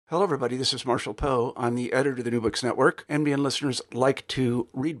Hello, everybody. This is Marshall Poe. I'm the editor of the New Books Network. NBN listeners like to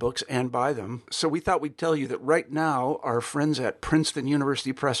read books and buy them. So we thought we'd tell you that right now, our friends at Princeton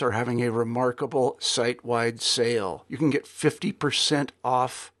University Press are having a remarkable site-wide sale. You can get 50%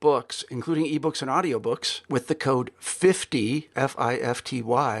 off books, including ebooks and audiobooks, with the code 50,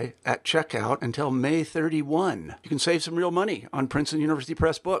 F-I-F-T-Y, at checkout until May 31. You can save some real money on Princeton University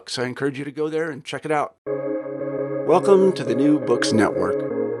Press books. I encourage you to go there and check it out. Welcome to the New Books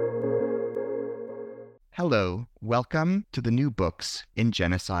Network. Hello, welcome to the New Books in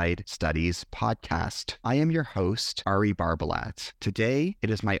Genocide Studies podcast. I am your host, Ari Barbalat. Today, it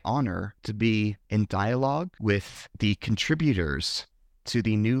is my honor to be in dialogue with the contributors to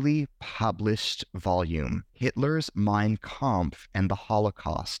the newly published volume, Hitler's Mein Kampf and the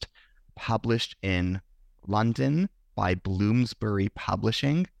Holocaust, published in London by Bloomsbury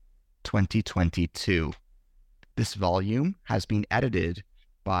Publishing, 2022. This volume has been edited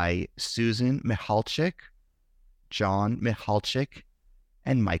by Susan Michalczyk, John Michalczyk,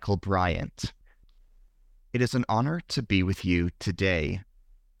 and Michael Bryant. It is an honor to be with you today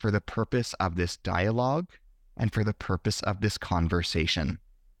for the purpose of this dialogue and for the purpose of this conversation.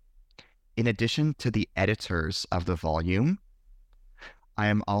 In addition to the editors of the volume, I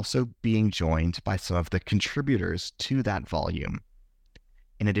am also being joined by some of the contributors to that volume.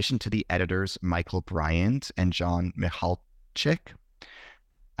 In addition to the editors Michael Bryant and John Michalczyk,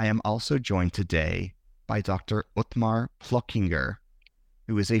 I am also joined today by Dr. Ottmar Plockinger,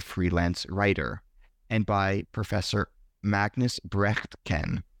 who is a freelance writer, and by Professor Magnus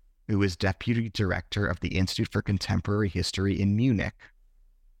Brechtken, who is Deputy Director of the Institute for Contemporary History in Munich.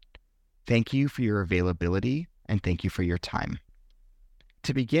 Thank you for your availability, and thank you for your time.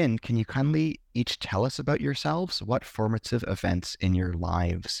 To begin, can you kindly each tell us about yourselves? What formative events in your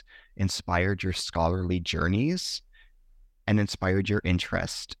lives inspired your scholarly journeys and inspired your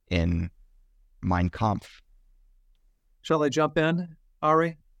interest in Mein Kampf? Shall I jump in,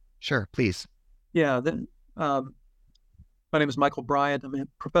 Ari? Sure, please. Yeah, my name is Michael Bryant. I'm a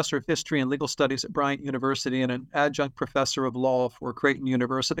professor of history and legal studies at Bryant University and an adjunct professor of law for Creighton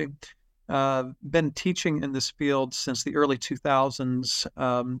University. Been teaching in this field since the early 2000s.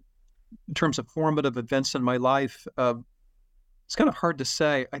 In terms of formative events in my life, it's kind of hard to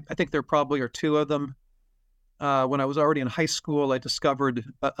say. I think there probably are two of them. When I was already in high school, I discovered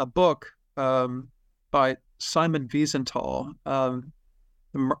a book by Simon Wiesenthal. I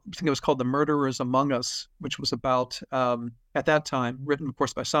think it was called The Murderers Among Us, which was about, at that time, written, of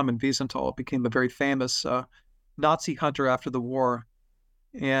course, by Simon Wiesenthal, became a very famous Nazi hunter after the war,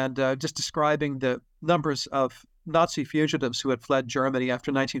 and just describing the numbers of Nazi fugitives who had fled Germany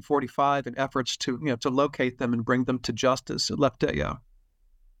after 1945 and efforts to locate them and bring them to justice. It left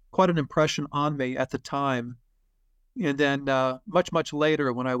quite an impression on me at the time. And then much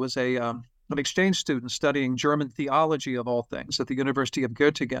later, when I was an exchange student studying German theology, of all things, at the University of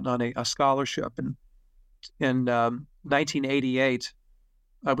Göttingen on a scholarship in 1988,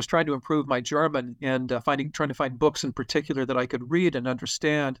 I was trying to improve my German and trying to find books in particular that I could read and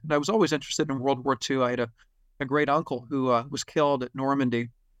understand. And I was always interested in World War II. I had a great uncle who was killed at Normandy.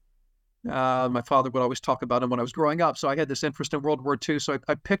 My father would always talk about him when I was growing up. So I had this interest in World War II. So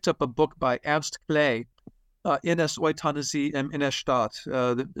I picked up a book by Ernst Clay, NS Euthanasie im NS-Staat,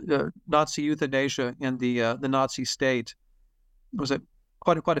 the Nazi euthanasia in the Nazi state. It was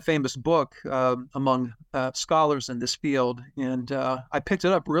quite a famous book among scholars in this field. And I picked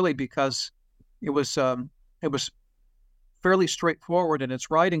it up really because it was fairly straightforward in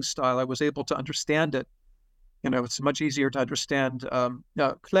its writing style. I was able to understand it. It's much easier to understand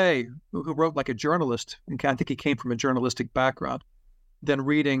Clay, who wrote like a journalist, and I think he came from a journalistic background, than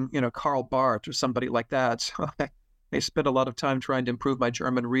reading, Karl Barth or somebody like that. So I spent a lot of time trying to improve my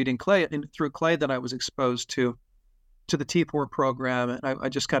German reading. Clay, and through Clay, then I was exposed to the T4 program, and I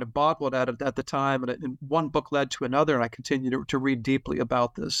just kind of boggled at it at the time, and one book led to another, and I continued to read deeply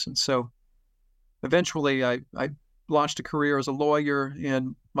about this. And so eventually I launched a career as a lawyer,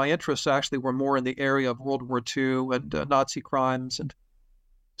 and my interests actually were more in the area of World War II and Nazi crimes. And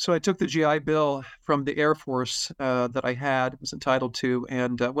so I took the GI Bill from the Air Force that I was entitled to,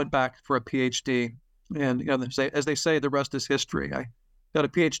 and went back for a PhD. And as they say, the rest is history. I got a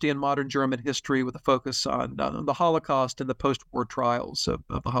PhD in modern German history with a focus on the Holocaust and the post-war trials of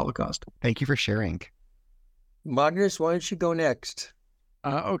the Holocaust. Thank you for sharing. Magnus, why don't you go next?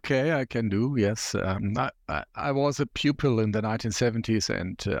 Okay, I can do, yes. I was a pupil in the 1970s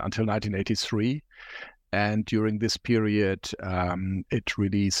and until 1983. And during this period, it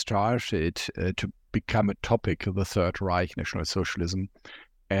really started to become a topic of the Third Reich, National Socialism.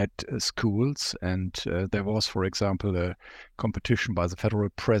 at schools. And there was, for example, a competition by the federal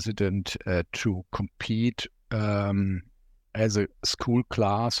president to compete as a school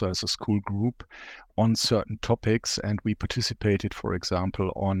class or as a school group on certain topics. And we participated, for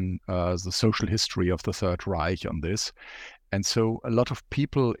example, on the social history of the Third Reich on this. And so a lot of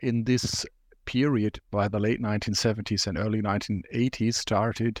people in this period by the late 1970s and early 1980s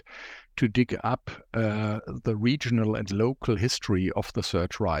started to dig up the regional and local history of the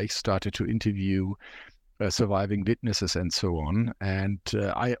Third Reich, started to interview surviving witnesses and so on. And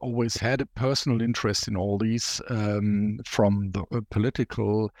I always had a personal interest in all these from the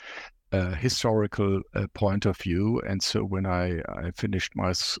political, historical point of view. And so when I finished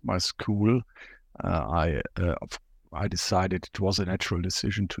my school, I decided it was a natural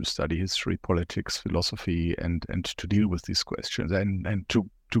decision to study history, politics, philosophy, and to deal with these questions and to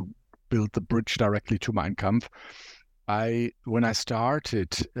build the bridge directly to Mein Kampf. When I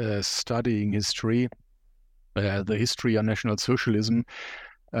started studying history, the history of National Socialism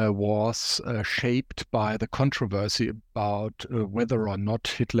was shaped by the controversy about whether or not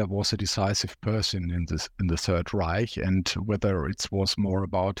Hitler was a decisive person in the Third Reich, and whether it was more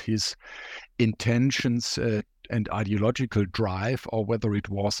about his intentions and ideological drive, or whether it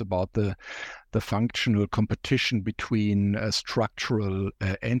was about the functional competition between structural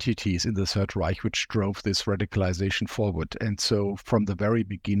entities in the Third Reich, which drove this radicalization forward. And so from the very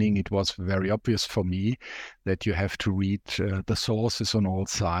beginning, it was very obvious for me that you have to read the sources on all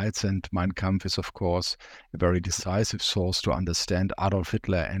sides. And Mein Kampf is, of course, a very decisive source to understand Adolf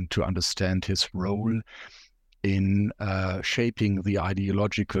Hitler and to understand his role in shaping the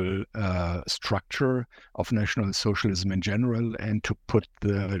ideological structure of National Socialism in general, and to put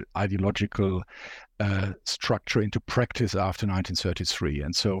the ideological structure into practice after 1933.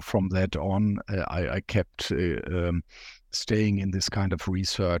 And so from that on, I kept staying in this kind of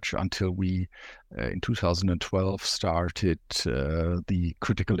research until we, in 2012, started the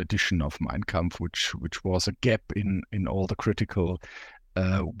critical edition of Mein Kampf, which was a gap in all the critical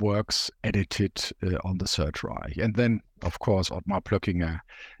works edited on the Third Reich. And then, of course, Ottmar Plöckinger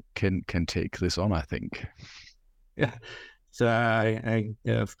can take this on, I think. Yeah, so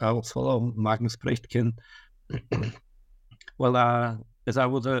I'll follow Magnus Brechtken. Well, as I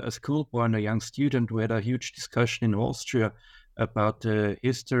was a schoolboy and a young student, we had a huge discussion in Austria about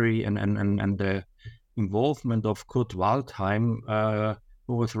history and the involvement of Kurt Waldheim,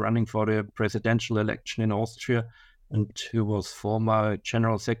 who was running for the presidential election in Austria, and who was former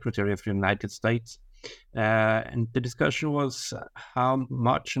General Secretary of the United States. And the discussion was how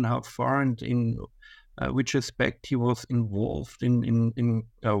much and how far and in which aspect he was involved in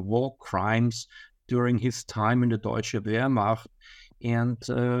war crimes during his time in the Deutsche Wehrmacht. And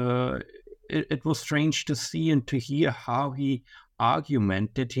it was strange to see and to hear how he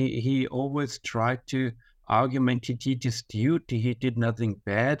argumented. He always tried to argument he did his duty, he did nothing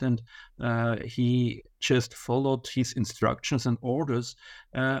bad, and he just followed his instructions and orders.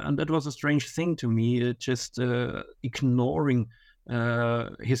 And that was a strange thing to me, just ignoring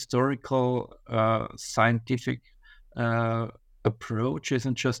historical, scientific approaches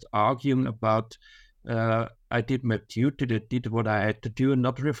and just arguing about I did my duty, I did what I had to do, and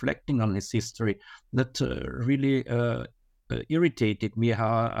not reflecting on his history. That really irritated me,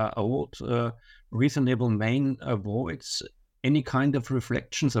 how old reasonable man avoids any kind of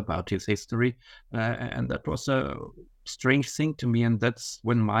reflections about his history, and that was a strange thing to me. And that's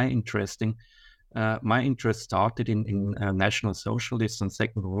when my interest started in National Socialism and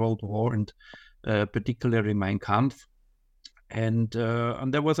Second World War, and particularly Mein Kampf. And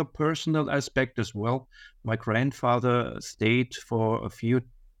there was a personal aspect as well. My grandfather stayed for a few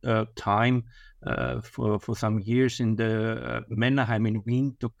time for some years in the Männerheim in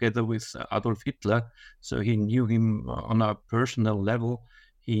Wien together with Adolf Hitler, so he knew him on a personal level.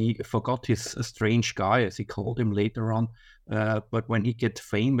 He forgot his strange guy, as he called him later on, but when he get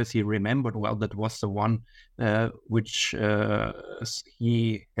famous, he remembered, well, that was the one which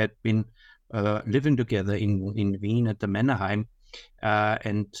he had been living together in Wien at the Männerheim,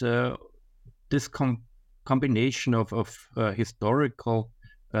 and this combination of historical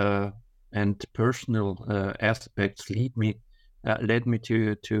and personal aspects led me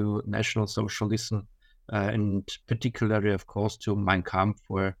to National Socialism, and particularly, of course, to Mein Kampf,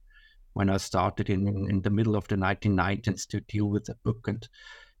 where when I started in the middle of the 1990s to deal with the book. And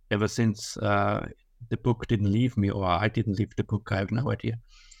ever since, the book didn't leave me, or I didn't leave the book, I have no idea.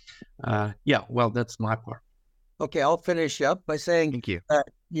 Yeah, well, that's my part. Okay, I'll finish up by saying, thank you.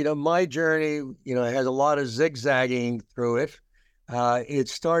 My journey, has a lot of zigzagging through it. It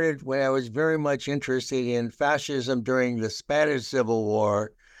started when I was very much interested in fascism during the Spanish Civil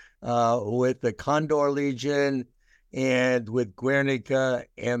War, with the Condor Legion and with Guernica,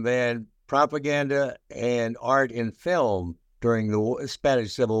 and then propaganda and art and film during the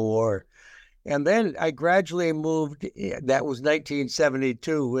Spanish Civil War. And then I gradually moved, that was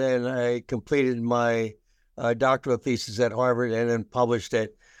 1972 when I completed my doctoral thesis at Harvard and then published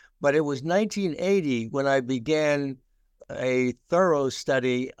it. But it was 1980 when I began a thorough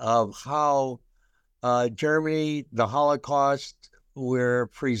study of how Germany, the Holocaust,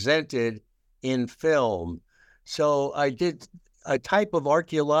 were presented in film. So I did a type of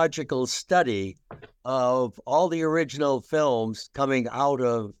archaeological study of all the original films coming out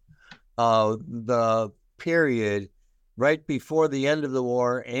of the period right before the end of the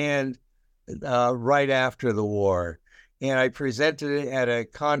war and right after the war. And I presented it at a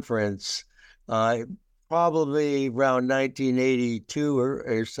conference probably around 1982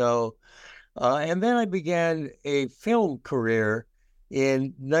 or so. And then I began a film career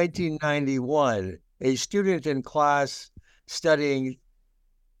in 1991. A student in class studying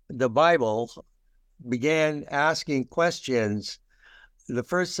the Bible began asking questions. The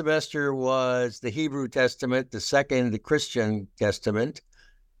first semester was the Hebrew Testament, the second, the Christian Testament,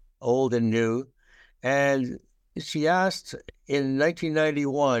 Old and New. And she asked in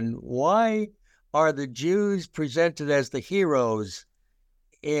 1991, why are the Jews presented as the heroes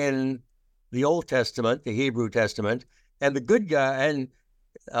in the Old Testament, the Hebrew Testament, and the good guy, and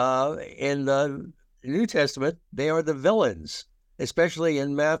in the New Testament, they are the villains, especially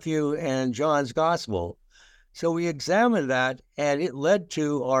in Matthew and John's Gospel. So we examined that, and it led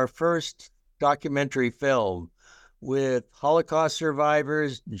to our first documentary film with Holocaust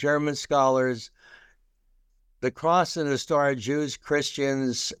survivors, German scholars, the Cross and the Star, Jews,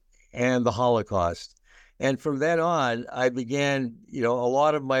 Christians, and the Holocaust. And from then on, I began, a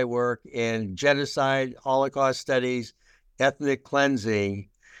lot of my work in genocide, Holocaust studies, ethnic cleansing,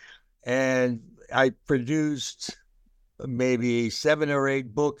 and I produced maybe 7 or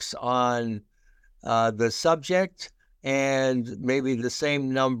 8 books on the subject, and maybe the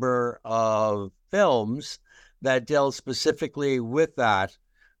same number of films that dealt specifically with that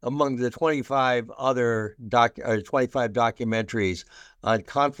among the 25 other 25 documentaries on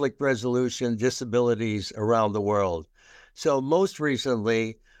conflict resolution, disabilities around the world. So most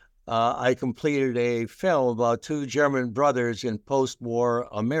recently, I completed a film about 2 German brothers in post-war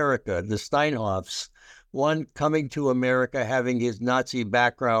America, the Steinhoffs, one coming to America having his Nazi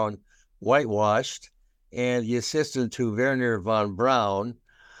background whitewashed, and the assistant to Werner von Braun,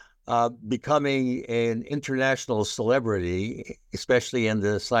 becoming an international celebrity, especially in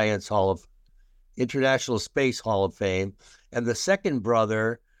the International Space Hall of Fame. And the second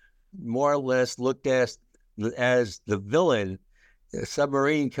brother, more or less looked at as the villain, a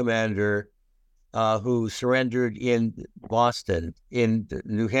submarine commander who surrendered in Boston, in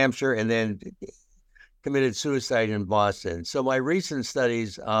New Hampshire, and then committed suicide in Boston. So my recent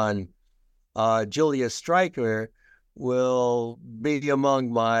studies on Julius Streicher will be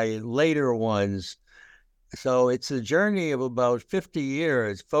among my later ones. So it's a journey of about 50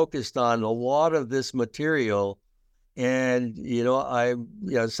 years focused on a lot of this material. And,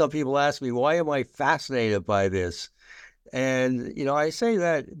 some people ask me, why am I fascinated by this? And, I say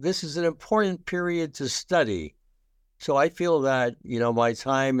that this is an important period to study. So I feel that, my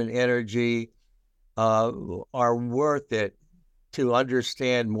time and energy are worth it to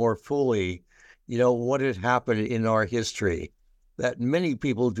understand more fully, what had happened in our history that many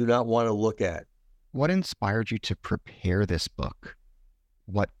people do not want to look at. What inspired you to prepare this book?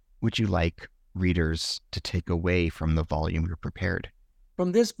 What would you like readers to take away from the volume you prepared?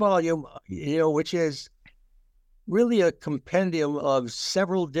 From this volume, which is really a compendium of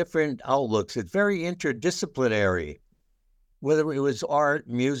several different outlooks. It's very interdisciplinary, whether it was art,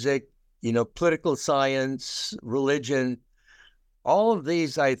 music, political science, religion. All of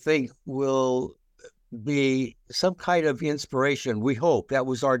these, I think, will be some kind of inspiration. We hope that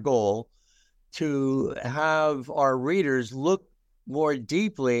was our goal, to have our readers look more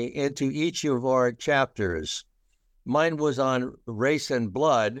deeply into each of our chapters. Mine was on race and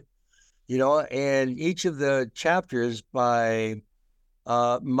blood, and each of the chapters by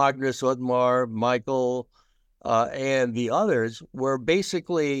Magnus Ottmar, Michael, and the others were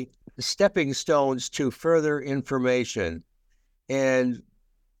basically stepping stones to further information. And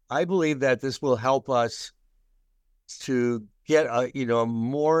I believe that this will help us to get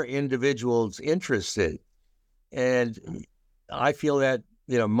more individuals interested. And I feel that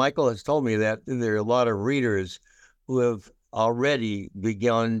Michael has told me that there are a lot of readers who have already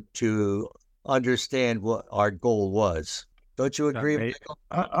begun to understand what our goal was. Don't you agree, Michael?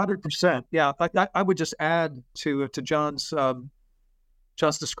 100%. Yeah. In fact, I would just add to John's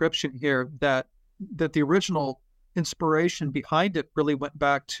John's description here, that the original inspiration behind it really went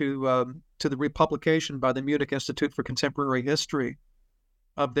back to the republication by the Munich Institute for Contemporary History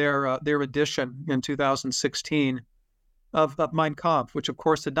of their edition in 2016 of Mein Kampf, which of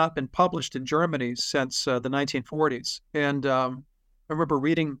course had not been published in Germany since the 1940s. And I remember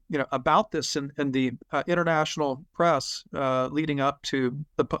reading, about this in the international press leading up to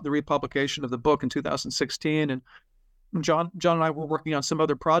the republication of the book in 2016. And John and I were working on some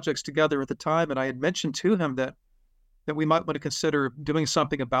other projects together at the time, and I had mentioned to him that we might want to consider doing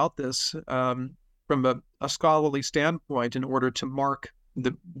something about this from a scholarly standpoint in order to mark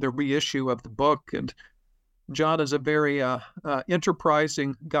the reissue of the book. And John is a very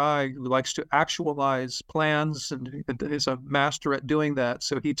enterprising guy who likes to actualize plans and is a master at doing that.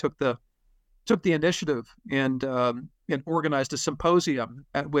 So he took the initiative and organized a symposium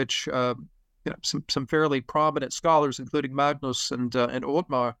at which some fairly prominent scholars, including Magnus and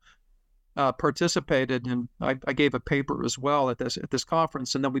Ottmar, participated. And I gave a paper as well at this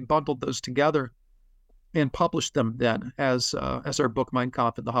conference, and then we bundled those together and published them then as our book, Mein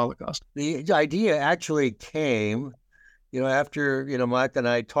Kampf and the Holocaust. The idea actually came, after, Mike and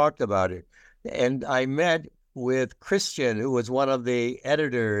I talked about it. And I met with Christian, who was one of the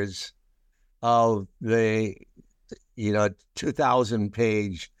editors of the,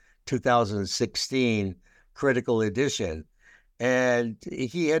 2,000-page 2016 critical edition. And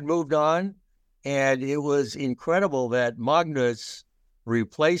he had moved on, and it was incredible that Magnus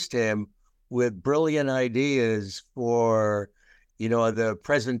replaced him with brilliant ideas for, the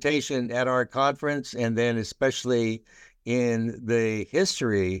presentation at our conference, and then especially in the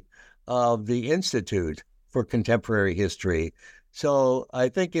history of the Institute for Contemporary History. So I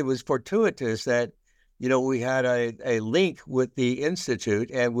think it was fortuitous that, we had a link with the Institute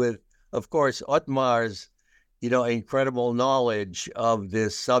and with, of course, Ottmar's, incredible knowledge of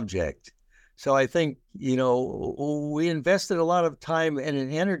this subject. So I think, we invested a lot of time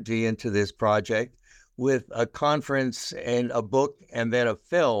and energy into this project with a conference and a book and then a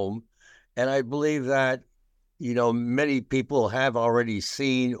film. And I believe that, many people have already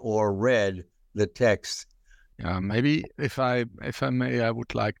seen or read the text. Maybe if I may, I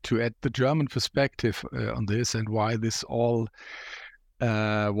would like to add the German perspective on this and why this all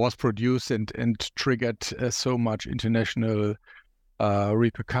was produced and triggered so much international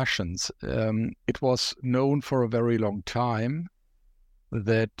repercussions. It was known for a very long time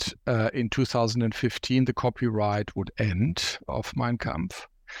that in 2015 the copyright would end of Mein Kampf.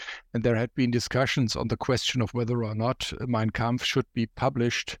 And there had been discussions on the question of whether or not Mein Kampf should be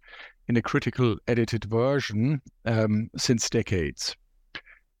published in a critical edited version since decades.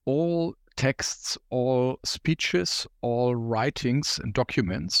 All texts, all speeches, all writings and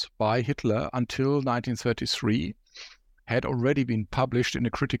documents by Hitler until 1933 had already been published in a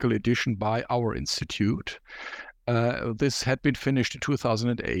critical edition by our institute. This had been finished in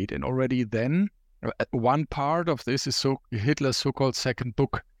 2008, and already then one part of this is Hitler's so-called second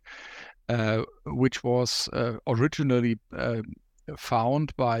book, which was originally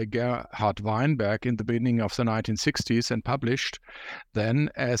found by Gerhard Weinberg in the beginning of the 1960s and published then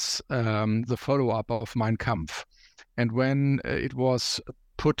as the follow-up of Mein Kampf. And when it was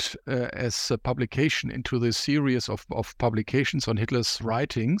put as a publication into the series of publications on Hitler's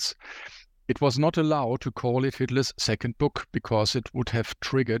writings, it was not allowed to call it Hitler's second book because it would have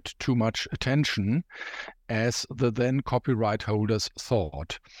triggered too much attention, as the then copyright holders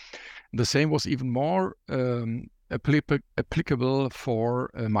thought. The same was even more applicable for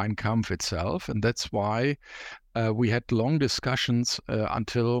Mein Kampf itself, and that's why we had long discussions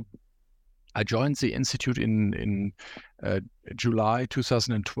until I joined the Institute in July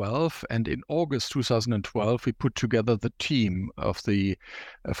 2012, and in August 2012 we put together the team of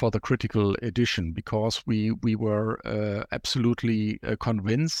for the critical edition, because we were absolutely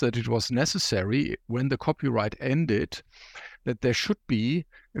convinced that it was necessary, when the copyright ended, that there should be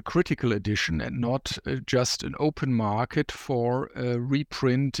a critical edition and not just an open market for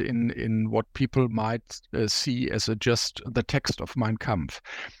reprint in what people might see as just the text of Mein Kampf.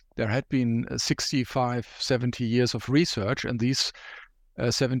 There had been 65, 70 years of research, and these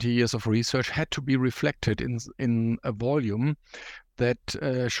 70 years of research had to be reflected in a volume that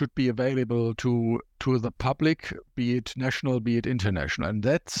should be available to the public, be it national, be it international. And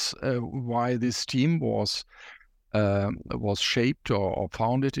that's why this team was shaped or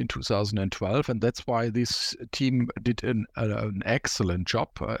founded in 2012, and that's why this team did an excellent job.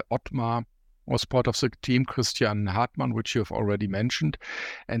 Ottmar was part of the team, Christian Hartmann, which you have already mentioned,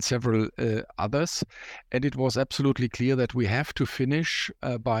 and several others. And it was absolutely clear that we have to finish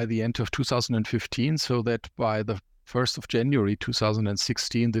by the end of 2015, so that by the 1st of January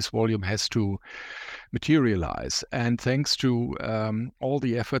 2016, this volume has to materialize. And thanks to all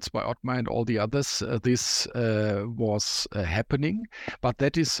the efforts by Ottmar and all the others, this was happening. But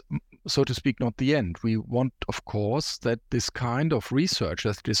that is, so to speak, not the end. We want, of course, that this kind of research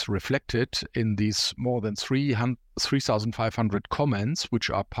that is reflected in these more than 3,500 comments, which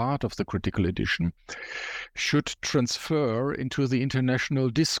are part of the critical edition, should transfer into the international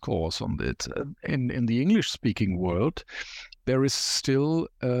discourse on it. In the English-speaking world, there is still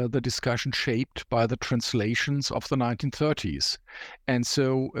the discussion shaped by the translations of the 1930s. And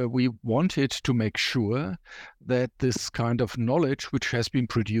so we wanted to make sure that this kind of knowledge, which has been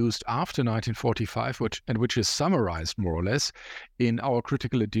produced after 1945, which is summarized more or less in our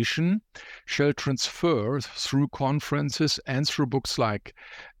critical edition, shall transfer through conferences and through books like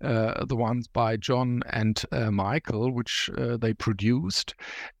the ones by John and Michael, which they produced.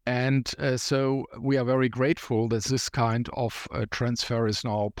 And so we are very grateful that this kind of transfer is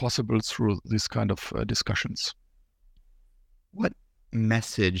now possible through this kind of discussions. What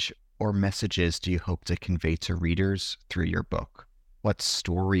message or messages do you hope to convey to readers through your book? What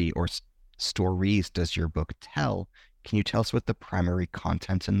story or stories does your book tell? Can you tell us what the primary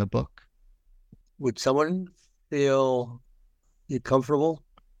content in the book? Would someone feel comfortable?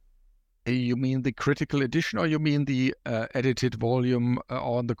 You mean the critical edition, or you mean the edited volume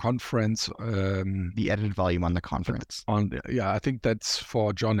on the conference? The edited volume on the conference. I think that's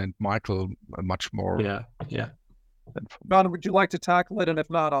for John and Michael much more. Yeah. John, would you like to tackle it? And if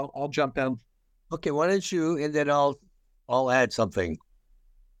not, I'll jump in. Okay, why don't you, and then I'll add something.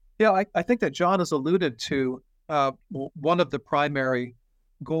 Yeah, I think that John has alluded to one of the primary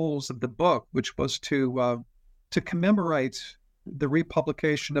goals of the book, which was to commemorate the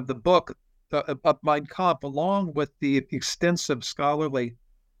republication of the book of Mein Kampf, along with the extensive scholarly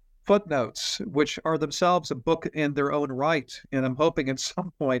footnotes, which are themselves a book in their own right. And I'm hoping at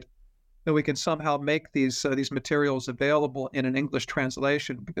some point that we can somehow make these materials available in an English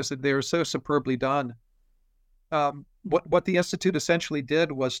translation, because they are so superbly done. What the Institute essentially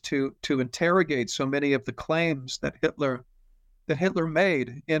did was to interrogate so many of the claims that Hitler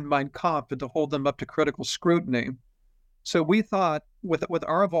made in Mein Kampf and to hold them up to critical scrutiny. So we thought with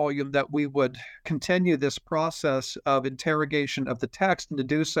our volume that we would continue this process of interrogation of the text, and to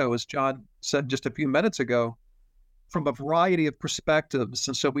do so, as John said just a few minutes ago, from a variety of perspectives.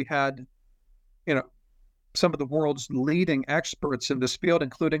 And so we had, some of the world's leading experts in this field,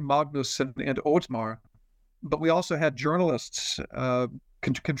 including Magnus and Ottmar. But we also had journalists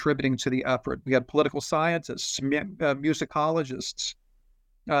contributing to the effort. We had political scientists, musicologists.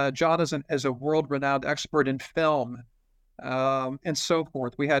 John is a world-renowned expert in film, and so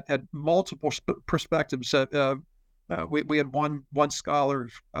forth. We had multiple perspectives. We had one scholar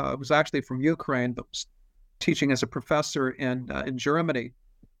who was actually from Ukraine, but was teaching as a professor in Germany,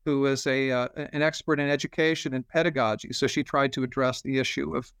 who is an expert in education and pedagogy. So she tried to address the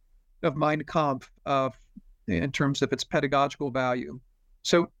issue of Mein Kampf in terms of its pedagogical value.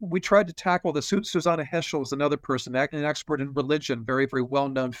 So we tried to tackle the Susanna Heschel is another person, an expert in religion, very, very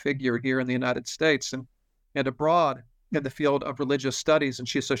well-known figure here in the United States and abroad in the field of religious studies. And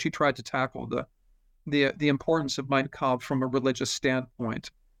she tried to tackle the importance of Mein Kampf from a religious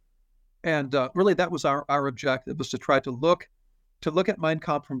standpoint. And really, that was our objective, was to try to look at Mein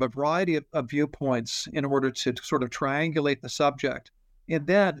Kampf from a variety of viewpoints in order to sort of triangulate the subject, and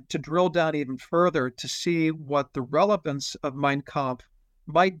then to drill down even further to see what the relevance of Mein Kampf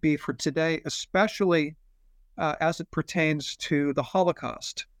might be for today, especially as it pertains to the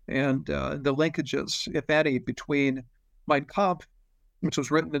Holocaust and the linkages, if any, between Mein Kampf, which was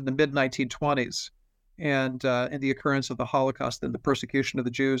written in the mid-1920s, and the occurrence of the Holocaust and the persecution of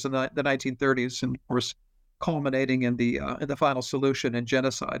the Jews in the 1930s, and of course, culminating in the final solution in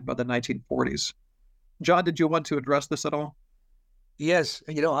genocide by the 1940s. John, did you want to address this at all? Yes,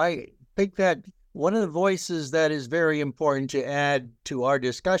 I think that one of the voices that is very important to add to our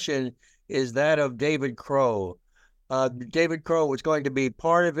discussion is that of David Crow. David Crow was going to be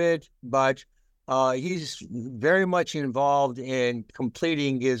part of it, but he's very much involved in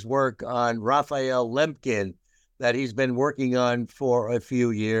completing his work on Raphael Lemkin that he's been working on for a few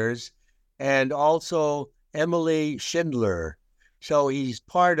years, and also Emily Schindler. So he's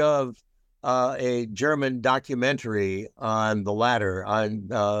part of a German documentary on the latter, on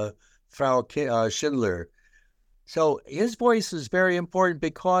Frau Schindler. So his voice is very important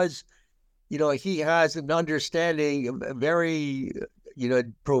because, he has an understanding, a very,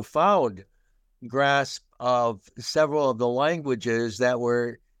 profound grasp of several of the languages that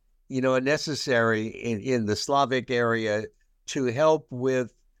were, necessary in the Slavic area to help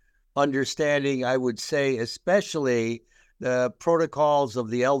with understanding, I would say, especially the protocols of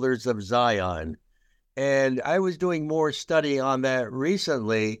the elders of Zion. And I was doing more study on that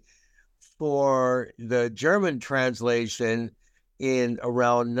recently for the German translation in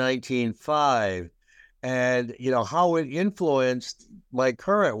around 1905, and how it influenced my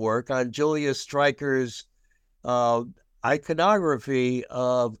current work on Julius Streicher's iconography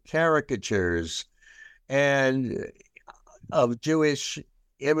of caricatures and of Jewish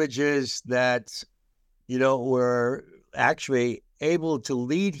images that were actually able to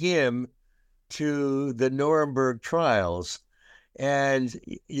lead him to the Nuremberg trials. And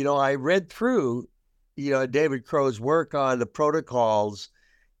I read through David Crow's work on the protocols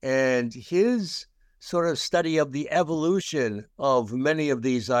and his sort of study of the evolution of many of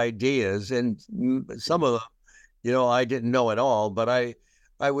these ideas, and some of them I didn't know at all, but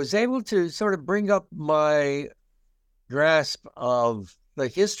I was able to sort of bring up my grasp of the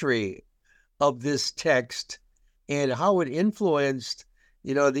history of this text and how it influenced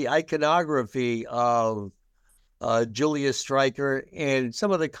the iconography of Julius Streicher and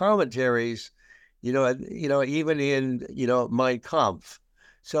some of the commentaries, even in Mein Kampf.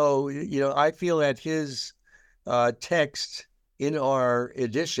 So I feel that his text in our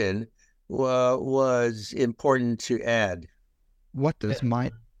edition was important to add. What does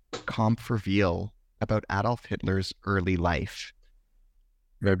Mein Kampf reveal about Adolf Hitler's early life?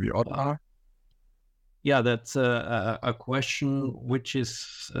 Maybe Otta? Yeah, that's a question which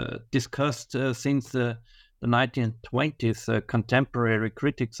is discussed since the 1920s. Contemporary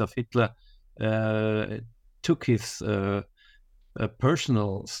critics of Hitler took his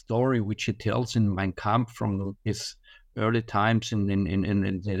personal story, which he tells in Mein Kampf, from his early times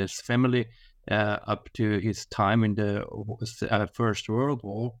in his family up to his time in the First World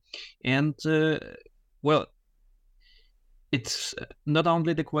War. And, well, it's not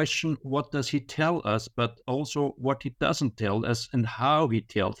only the question, what does he tell us, but also what he doesn't tell us and how he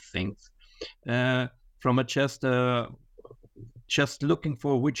tells things. From just looking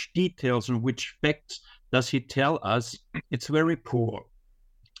for which details and which facts does he tell us, it's very poor.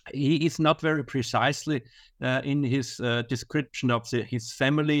 He is not very precisely in his description of his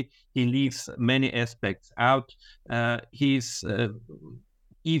family. He leaves many aspects out. He's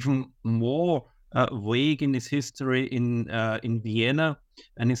even more vague in his history in Vienna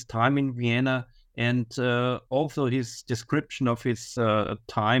and his time in Vienna, and also his description of his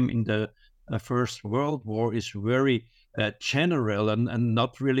time in the First World War is very general and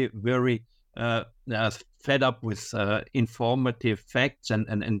not really very fed up with informative facts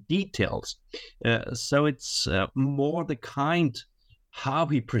and details. So it's more the kind how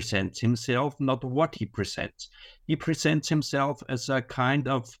he presents himself, not what he presents. He presents himself as a kind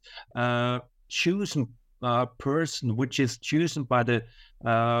of chosen person, which is chosen by the,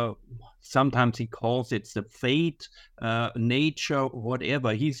 sometimes he calls it the fate, nature,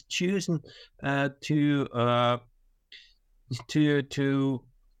 whatever. He's chosen to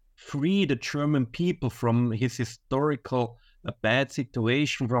free the German people from his historical bad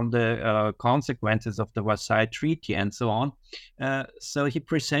situation, from the consequences of the Versailles Treaty and so on. So he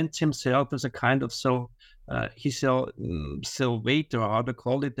presents himself as a kind of salvator, or how to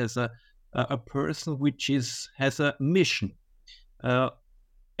call it, as a person which has a mission.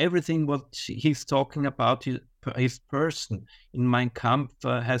 Everything what he's talking about, his person in Mein Kampf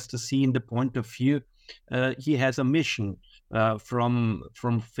has to see in the point of view. He has a mission from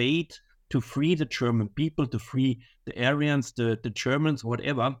fate to free the German people, to free the Aryans, the Germans,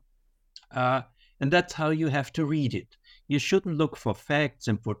 whatever. And that's how you have to read it. You shouldn't look for facts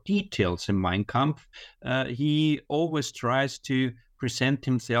and for details in Mein Kampf. He always tries to present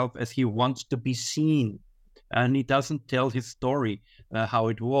himself as he wants to be seen. And he doesn't tell his story, how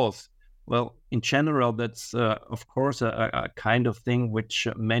it was. Well, in general, that's, of course, a kind of thing which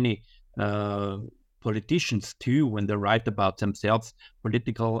many politicians do when they write about themselves.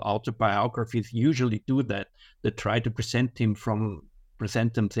 Political autobiographies usually do that. They try to present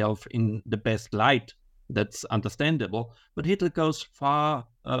themselves in the best light. That's understandable. But Hitler goes far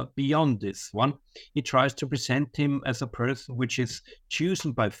beyond this one. He tries to present him as a person which is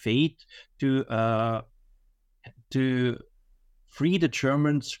chosen by fate to free the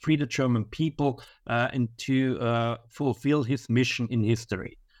Germans, free the German people, and to fulfill his mission in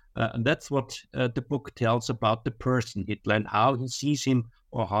history. And that's what the book tells about the person Hitler and how he sees him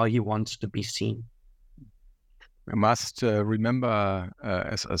or how he wants to be seen. We must remember,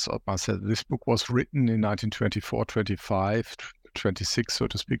 as Ottmar said, this book was written in 1924, 25, 26, so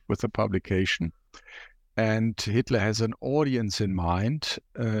to speak, with the publication. And Hitler has an audience in mind,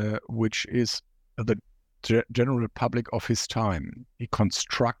 which is the general public of his time. He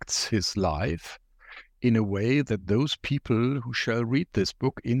constructs his life in a way that those people who shall read this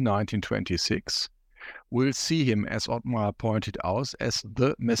book in 1926 will see him, as Ottmar pointed out, as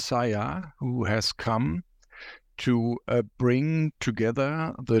the Messiah who has come to bring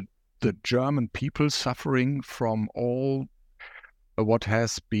together the German people suffering from all what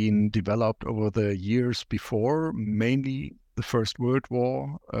has been developed over the years before, mainly the First World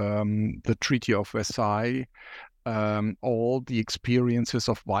War, the Treaty of Versailles, all the experiences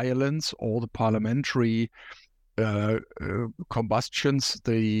of violence, all the parliamentary combustions,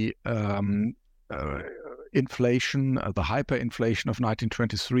 the inflation, the hyperinflation of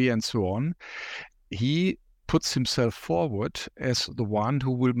 1923 and so on. He puts himself forward as the one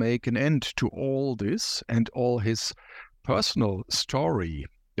who will make an end to all this, and all his personal story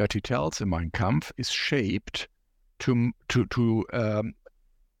that he tells in Mein Kampf is shaped to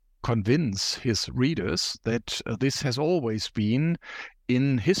convince his readers that this has always been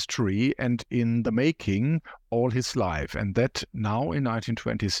in history and in the making all his life, and that now in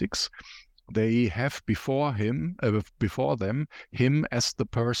 1926 they have before them him as the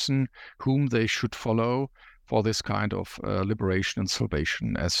person whom they should follow for this kind of liberation and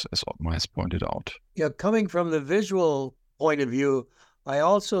salvation, as Ottmar has pointed out. Yeah, coming from the visual point of view, I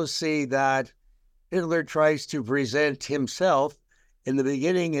also see that Hitler tries to present himself in the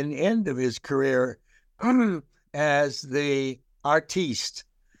beginning and end of his career as the artiste.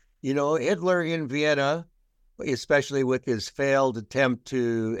 You know, Hitler in Vienna, especially with his failed attempt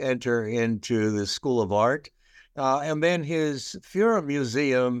to enter into the School of Art, and then his Führer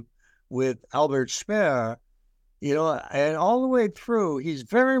Museum with Albert Speer, you know, and all the way through, he's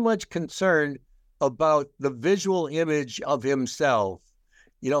very much concerned about the visual image of himself.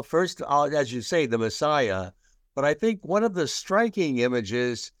 You know, first, as you say, the Messiah, but I think one of the striking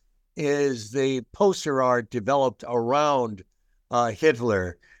images is the poster art developed around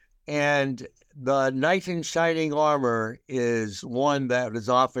Hitler. And the knight in shining armor is one that is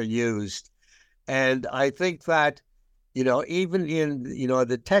often used. And I think that, you know, even in, you know,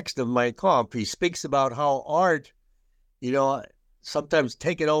 the text of Mein Kampf, he speaks about how art, you know, sometimes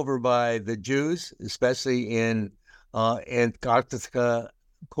taken over by the Jews, especially in Antarctica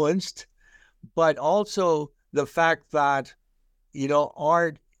Kunst, but also the fact that, you know,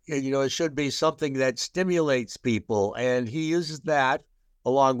 art, you know, it should be something that stimulates people. And he uses that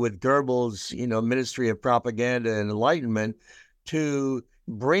along with Goebbels', you know, Ministry of Propaganda and Enlightenment to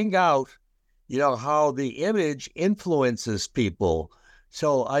bring out, you know, how the image influences people.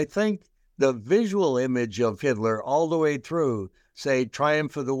 So I think the visual image of Hitler all the way through, say,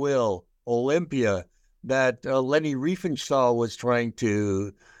 Triumph of the Will, Olympia, that Leni Riefenstahl was trying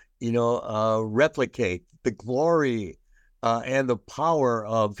to, you know, replicate, the glory and the power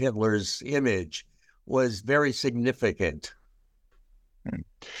of Hitler's image was very significant.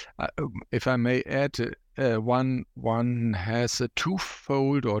 If I may add, one has a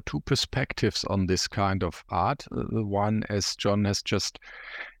twofold or two perspectives on this kind of art. The one, as John has just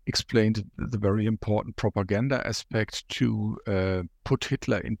explained, the very important propaganda aspect to put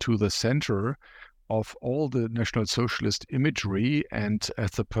Hitler into the center of all the National Socialist imagery and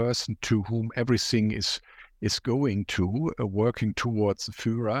as the person to whom everything is going to, working towards the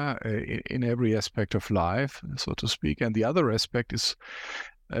Führer in every aspect of life, so to speak. And the other aspect is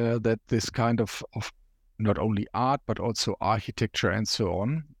that this kind of not only art, but also architecture and so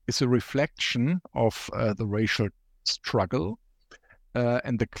on, is a reflection of the racial struggle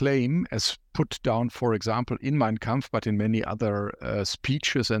and the claim, as put down, for example, in Mein Kampf, but in many other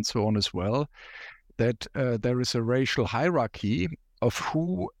speeches and so on as well, that there is a racial hierarchy of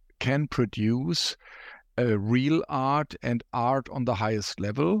who can produce real art and art on the highest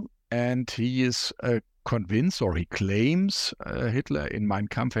level. And he is convinced, or he claims, Hitler in Mein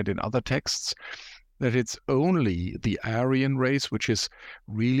Kampf and in other texts, that it's only the Aryan race which is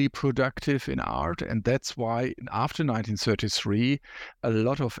really productive in art. And that's why after 1933, a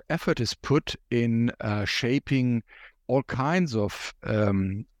lot of effort is put in shaping all kinds of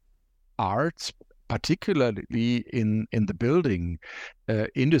arts, particularly in the building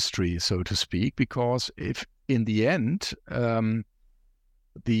industry, so to speak, because if in the end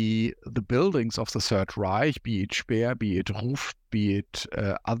the buildings of the Third Reich, be it Speer, be it Ruf, be it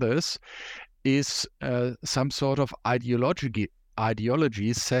others, is some sort of ideology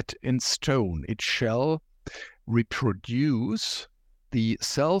set in stone. It shall reproduce the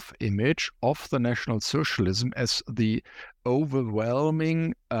self-image of the National Socialism as the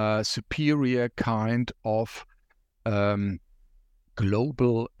overwhelming, superior kind of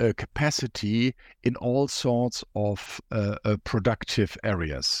global capacity in all sorts of productive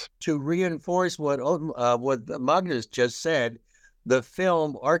areas. To reinforce what Magnus just said, the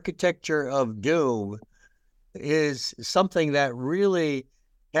film Architecture of Doom is something that really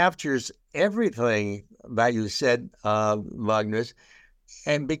captures everything that you said, Magnus.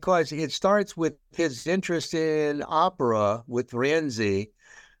 And because it starts with his interest in opera with Rienzi,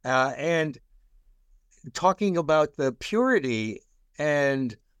 and talking about the purity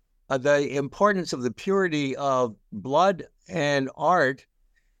and the importance of the purity of blood and art,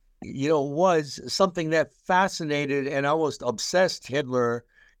 was something that fascinated and almost obsessed Hitler,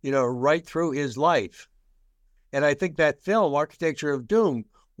 right through his life. And I think that film, Architecture of Doom,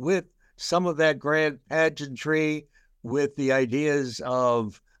 with some of that grand pageantry, with the ideas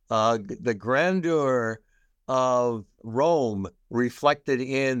of the grandeur of Rome reflected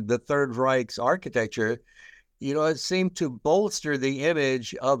in the Third Reich's architecture, it seemed to bolster the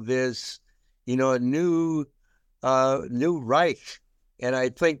image of this, new Reich. And I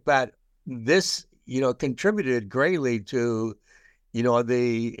think that this, contributed greatly to,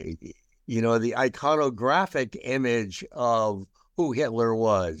 the iconographic image of who Hitler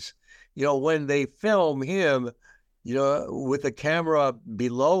was. When they film him, with the camera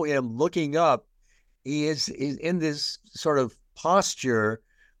below him looking up, he is in this sort of posture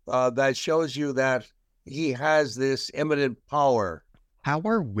that shows you that he has this imminent power. How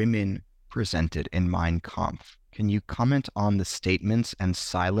are women presented in Mein Kampf? Can you comment on the statements and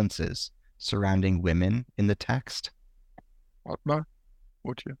silences surrounding women in the text? Otmar,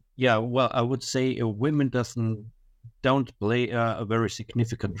 would you? Yeah, well, I would say women don't play a very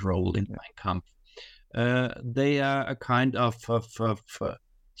significant role in Mein Kampf. They are a kind of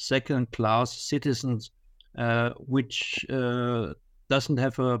second-class citizens, which doesn't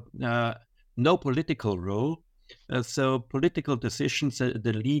have no political role. So political decisions,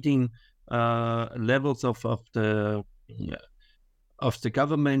 the leading levels of the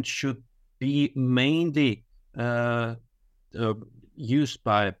government should be mainly used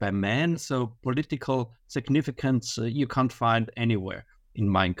by men. So political significance you can't find anywhere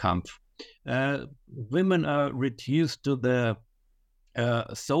in Mein Kampf. Women are reduced to the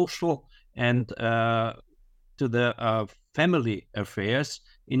social and to the family affairs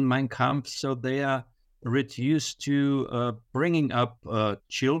in Mein Kampf. So they are reduced to bringing up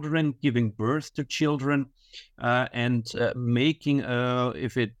children, giving birth to children, and making,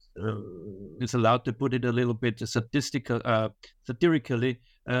 if it is allowed to put it a little bit satirically,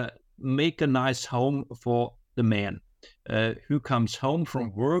 make a nice home for the man who comes home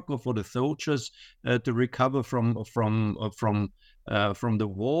from work, or for the soldiers to recover from the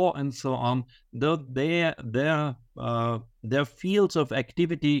war and so on. Though their fields of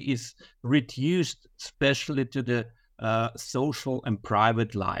activity is reduced, especially to the social and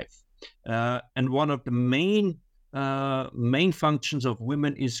private life. And one of the main functions of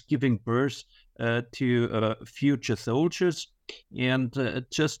women is giving birth to future soldiers. And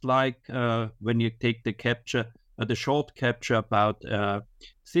just like when you take the short capture about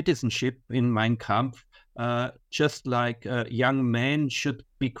citizenship in Mein Kampf, just like young men should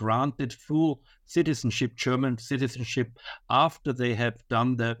be granted full citizenship, German citizenship, after they have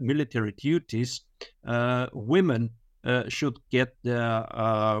done their military duties, women should get their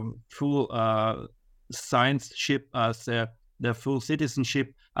full citizenship as their full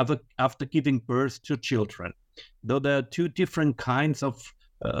citizenship after giving birth to children. Though there are two different kinds of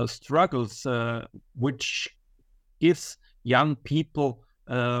struggles, which gives young people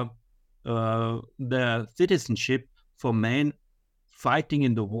the citizenship for men fighting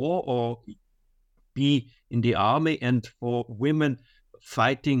in the war or be in the army, and for women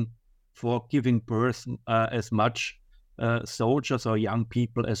fighting for giving birth as much soldiers or young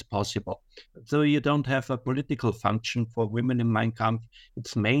people as possible. So you don't have a political function for women in Mein Kampf.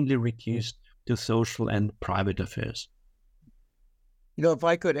 It's mainly reduced to social and private affairs. If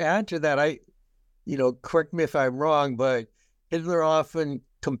I could add to that, correct me if I'm wrong, but Hitler often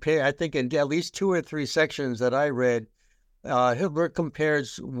I think in at least 2 or 3 sections that I read, Hitler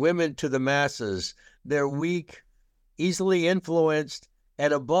compares women to the masses. They're weak, easily influenced,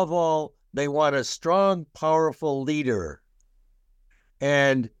 and above all, they want a strong, powerful leader.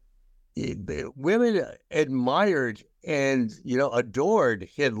 And women admired and, adored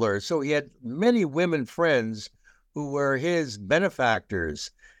Hitler. So he had many women friends who were his benefactors,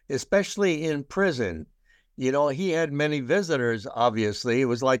 especially in prison. He had many visitors, obviously. It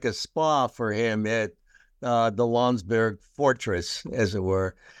was like a spa for him at the Landsberg fortress, as it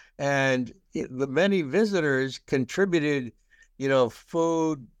were. And the many visitors contributed,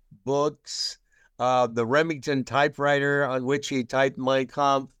 food, books, the Remington typewriter on which he typed Mein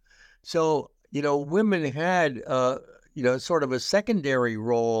Kampf. So, women had, sort of a secondary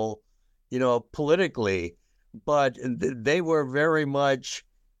role, politically, but they were very much,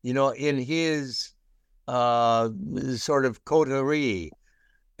 in his sort of coterie.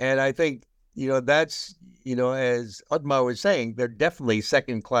 And I think, that's, as Otmar was saying, they're definitely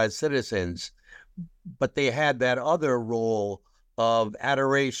second-class citizens, but they had that other role of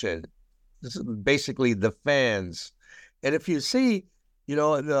adoration. This is basically the fans. And if you see,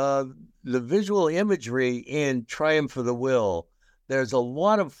 the visual imagery in Triumph of the Will, there's a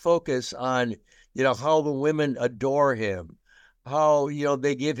lot of focus on, how the women adore him, how,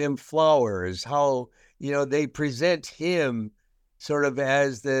 they give him flowers, how, they present him sort of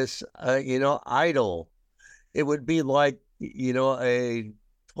as this, idol. It would be like, a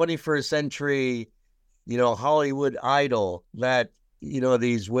 21st century, Hollywood idol that,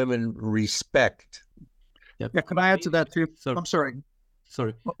 these women respect. Yeah, can I add to that too? So, I'm sorry.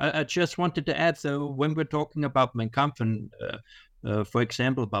 Sorry, I just wanted to add, so when we're talking about Mein Kampf and, for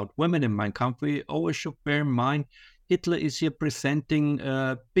example, about women in Mein Kampf, we always should bear in mind Hitler is here presenting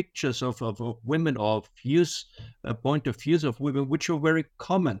pictures of women or views, point of views of women, which are very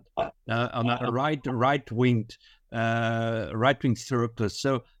common on a right-wing circles.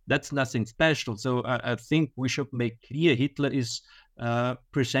 So that's nothing special. So I think we should make clear Hitler is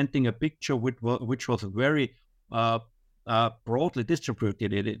presenting a picture which was very broadly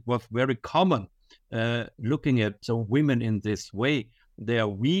distributed. It was very common looking at women in this way. They are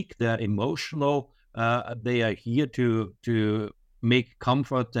weak, they are emotional, they are here to make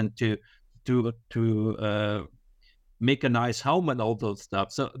comfort and to make a nice home and all those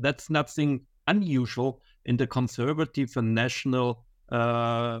stuff. So that's nothing unusual in the conservative and national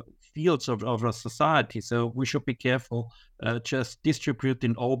fields of our society. So we should be careful just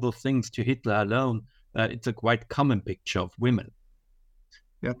distributing all those things to Hitler alone. It's a quite common picture of women.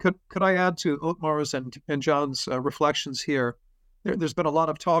 Yeah, could I add to Otmar's and John's reflections here? There's been a lot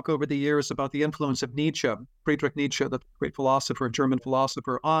of talk over the years about the influence of Nietzsche, Friedrich Nietzsche, the great philosopher, German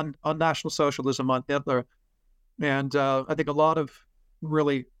philosopher, on National Socialism, on Hitler. And I think a lot of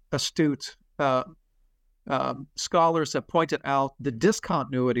really astute scholars have pointed out the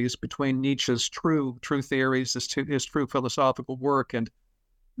discontinuities between Nietzsche's true theories, his true philosophical work, and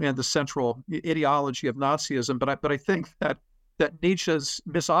the central ideology of Nazism. But I think that Nietzsche's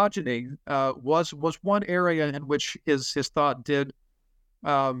misogyny was one area in which his thought did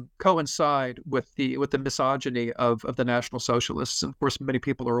coincide with the misogyny of the National Socialists. And of course, many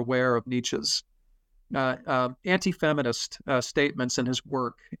people are aware of Nietzsche's anti-feminist statements in his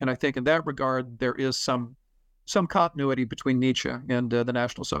work. And I think in that regard, there is some continuity between Nietzsche and the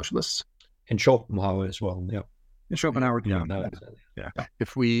National Socialists. And Schopenhauer as well, yeah. And Schopenhauer, yeah.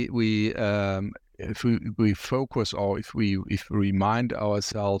 If we focus, or if we remind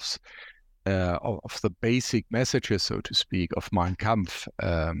ourselves of the basic messages, so to speak, of Mein Kampf,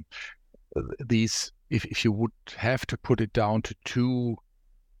 these, if you would have to put it down to two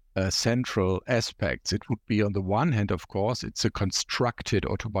central aspects, it would be, on the one hand, of course, it's a constructed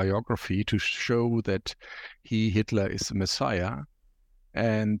autobiography to show that Hitler is the Messiah.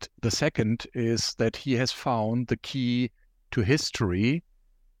 And the second is that he has found the key to history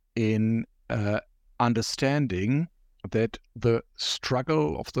in understanding that the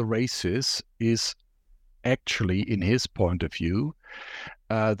struggle of the races is actually, in his point of view,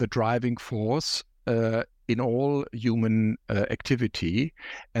 the driving force in all human activity,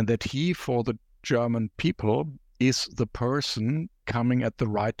 and that he, for the German people, is the person coming at the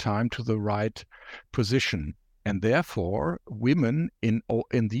right time to the right position. And therefore, women in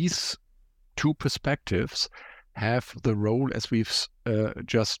these two perspectives have the role, as we've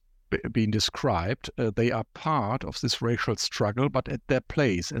just been described. They are part of this racial struggle, but at their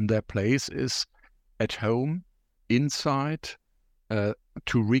place. And their place is at home, inside,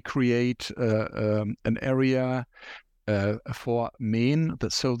 to recreate an area for men,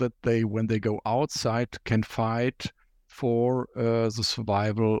 so that they, when they go outside, can fight for the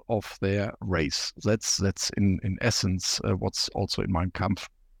survival of their race. That's in essence what's also in Mein Kampf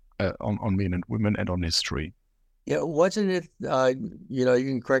on men and women and on history. Yeah, wasn't it? You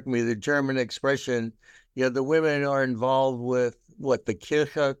can correct me. The German expression, the women are involved with what, the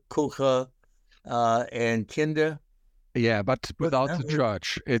Kirche, Kuche, and Kinder. Yeah, but without the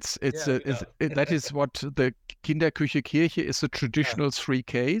church, that is what the Kinderküche Kirche is, a traditional three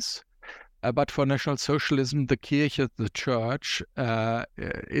case. But for National Socialism, the Kirche, the church,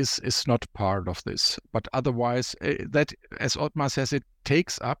 is not part of this. But otherwise, that, as Ottmar says, it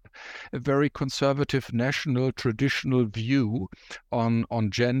takes up a very conservative, national, traditional view on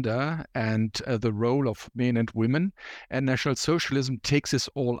gender and the role of men and women. And National Socialism takes this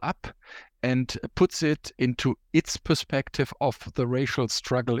all up and puts it into its perspective of the racial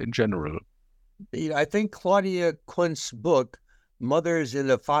struggle in general. I think Claudia Kuntz's book, Mothers in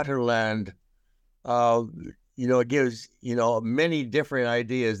the Vaterland, gives, many different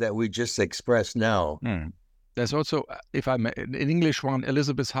ideas that we just expressed now. There's also, if I may, in English one,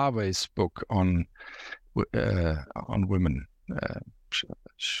 Elizabeth Harvey's book on women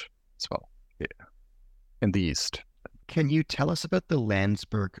as well, in the East. Can you tell us about the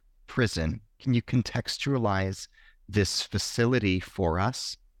Landsberg prison? Can you contextualize this facility for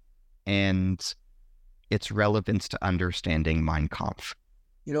us and its relevance to understanding Mein Kampf?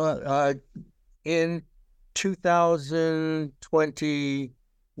 In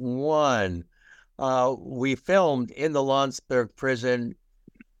 2021, we filmed in the Landsberg prison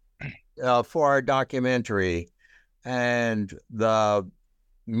for our documentary, and the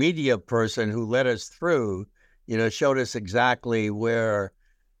media person who led us through, showed us exactly where,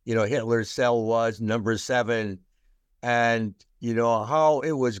 Hitler's cell was, number 7, and, how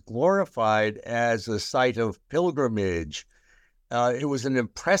it was glorified as a site of pilgrimage. It was an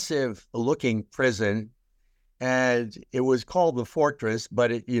impressive looking prison, and it was called the fortress,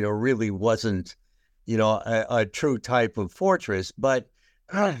 but it, really wasn't, a true type of fortress. But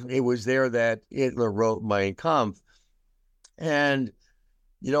it was there that Hitler wrote Mein Kampf. And,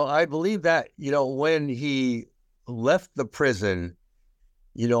 I believe that, when he left the prison,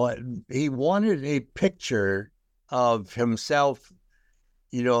 he wanted a picture of himself,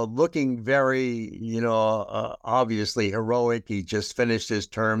 looking very, obviously heroic. He just finished his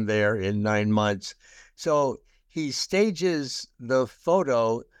term there in 9 months. So he stages the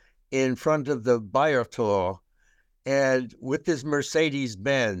photo in front of the Bayertor and with his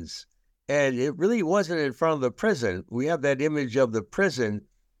Mercedes-Benz. And it really wasn't in front of the prison. We have that image of the prison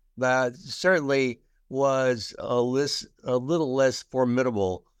that certainly was a little less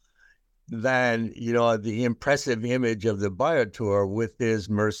formidable than, the impressive image of the Bayertor with his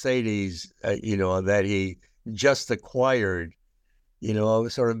Mercedes, that he just acquired,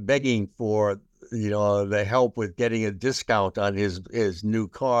 sort of begging for, the help with getting a discount on his new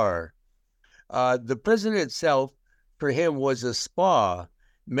car. The prison itself, for him, was a spa.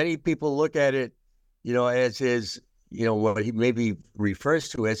 Many people look at it, as his, what he maybe refers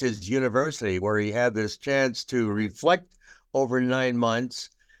to as his university, where he had this chance to reflect over 9 months,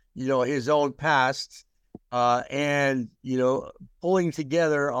 his own past, and, pulling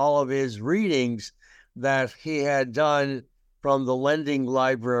together all of his readings that he had done from the Lending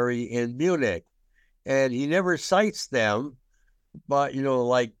Library in Munich. And he never cites them, but,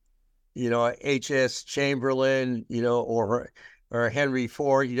 like, H.S. Chamberlain, or Henry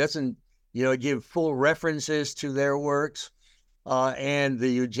Ford, he doesn't, give full references to their works. And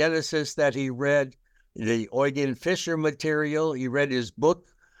the eugenicists that he read, the Eugen Fischer material, he read his book.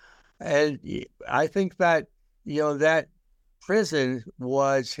 And I think that, that prison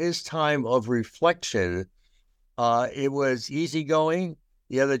was his time of reflection. It was easygoing.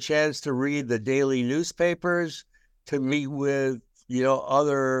 He had the chance to read the daily newspapers, to meet with,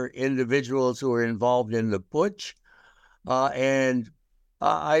 other individuals who were involved in the putsch. And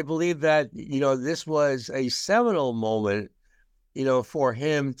I believe that, this was a seminal moment, for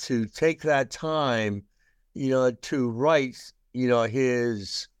him to take that time, to write,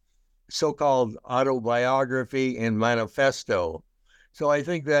 his so-called autobiography and manifesto. So I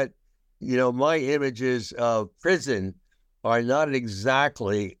think that, my images of prison are not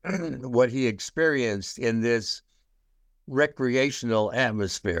exactly what he experienced in this recreational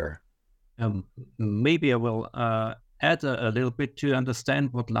atmosphere. Maybe I will add a little bit to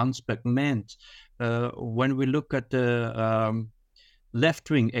understand what Landsberg meant. When we look at the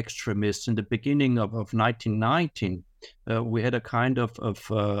left-wing extremists in the beginning of 1919, we had a kind of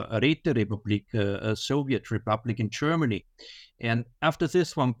Räterepublik, a Soviet republic in Germany. And after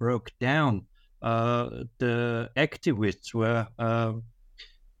this one broke down, the activists were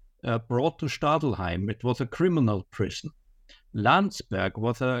brought to Stadelheim. It was a criminal prison. Landsberg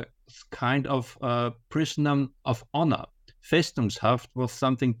was a kind of prisoner of honor. Festungshaft was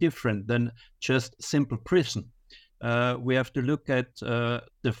something different than just simple prison. We have to look at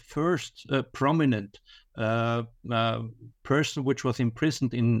the first prominent person which was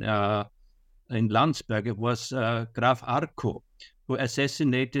imprisoned in Landsberg. It was Graf Arco, who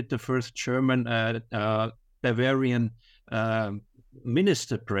assassinated the first German Bavarian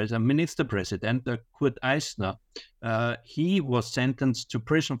minister president, Kurt Eisner, he was sentenced to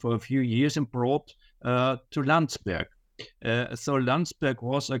prison for a few years and brought to Landsberg. So Landsberg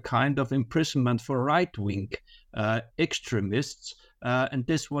was a kind of imprisonment for right-wing extremists, and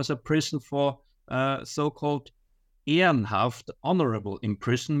this was a prison for so-called Ehrenhaft, honorable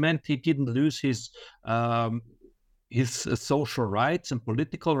imprisonment. He didn't lose his social rights and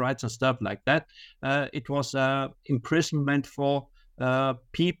political rights and stuff like that. It was imprisonment for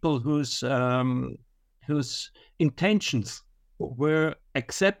people whose intentions were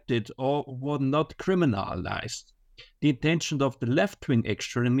accepted or were not criminalized. The intentions of the left-wing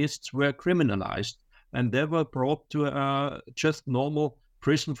extremists were criminalized, and they were brought to just normal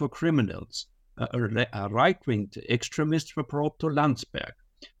prison for criminals. Right-wing extremists were brought to Landsberg.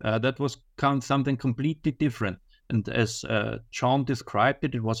 That was something completely different. And as John described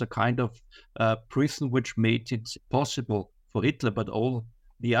it, it was a kind of prison which made it possible for Hitler, but all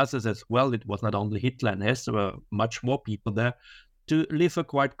the others as well. It was not only Hitler and Hess, there were much more people there, to live a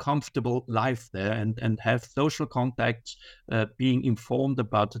quite comfortable life there and have social contacts, being informed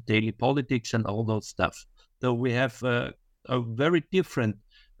about the daily politics and all those stuff. So we have a very different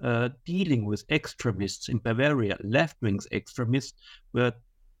dealing with extremists in Bavaria. Left-wing extremists were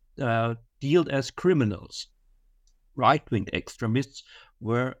dealt as criminals. Right-wing extremists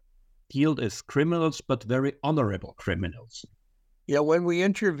were dealt as criminals, but very honorable criminals. Yeah, when we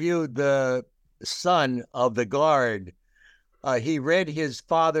interviewed the son of the guard, he read his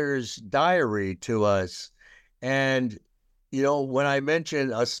father's diary to us. And, when I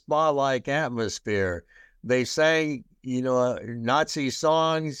mentioned a spa-like atmosphere, they sang, Nazi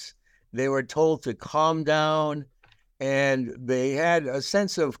songs. They were told to calm down. And they had a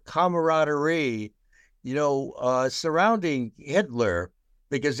sense of camaraderie, surrounding Hitler,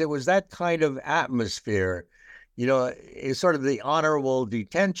 because it was that kind of atmosphere. It's sort of the honorable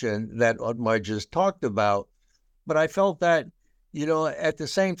detention that Otmar just talked about. But I felt that, at the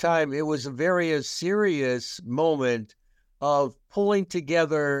same time, it was a very serious moment of pulling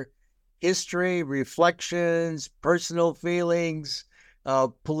together history, reflections, personal feelings,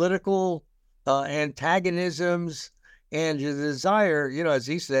 political antagonisms, and the desire, as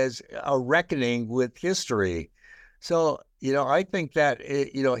he says, a reckoning with history. So, I think that,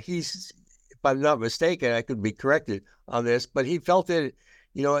 he's, if I'm not mistaken, I could be corrected on this, but he felt that,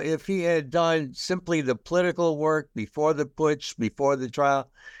 if he had done simply the political work before the putsch, before the trial,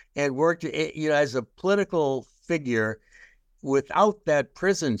 and worked, as a political figure, without that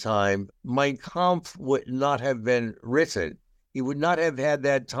prison time, Mein Kampf would not have been written. He would not have had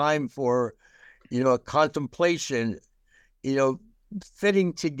that time for, contemplation,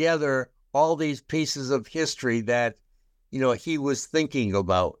 fitting together all these pieces of history that, he was thinking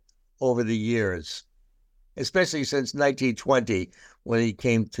about over the years, especially since 1920, when he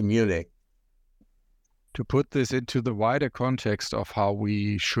came to Munich. To put this into the wider context of how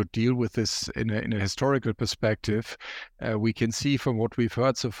we should deal with this in a historical perspective, we can see from what we've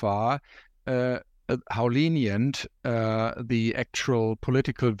heard so far how lenient the actual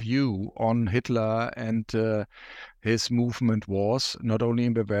political view on Hitler and his movement was, not only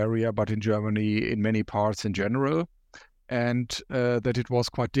in Bavaria, but in Germany, in many parts in general. And that it was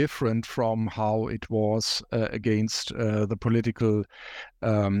quite different from how it was against the political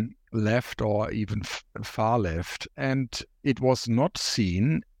left or even far left. And it was not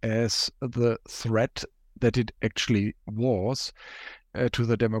seen as the threat that it actually was to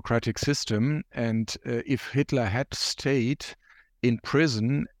the democratic system. And if Hitler had stayed in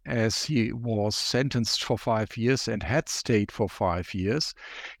prison, as he was sentenced for 5 years and had stayed for 5 years,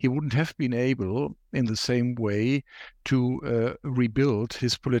 he wouldn't have been able in the same way to rebuild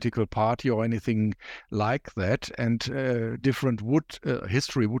his political party or anything like that. And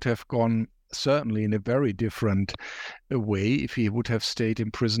history would have gone certainly in a very different way if he would have stayed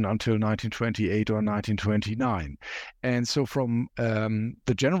in prison until 1928 or 1929. And so from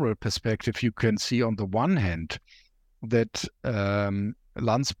the general perspective, you can see on the one hand that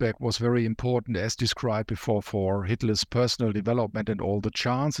Landsberg was very important, as described before, for Hitler's personal development and all the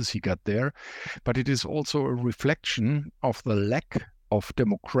chances he got there. But it is also a reflection of the lack of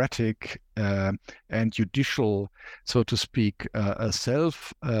democratic and judicial, so to speak,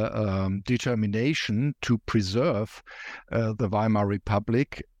 self-determination to preserve the Weimar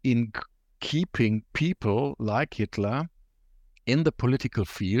Republic in keeping people like Hitler in the political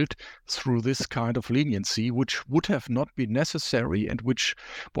field through this kind of leniency, which would have not been necessary and which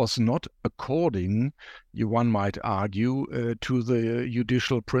was not according, one might argue, to the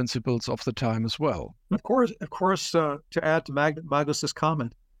judicial principles of the time as well. Of course, to add to Magnus's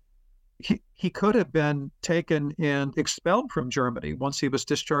comment, he could have been taken and expelled from Germany once he was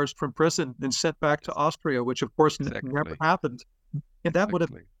discharged from prison and sent back to Austria, which of course never happened. And that would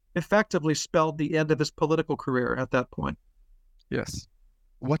have effectively spelled the end of his political career at that point. Yes.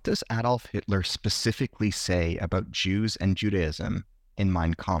 What does Adolf Hitler specifically say about Jews and Judaism in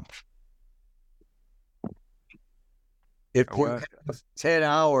Mein Kampf? If you have 10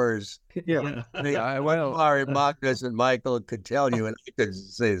 hours, Ari, Magnus, and Michael could tell you, and I could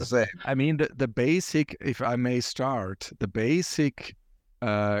say the same. I mean, the basic, if I may start, the basic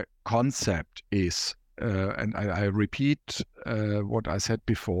concept is, and I repeat what I said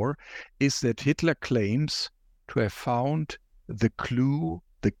before, is that Hitler claims to have found the clue,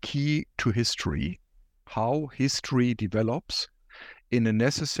 the key to history, how history develops in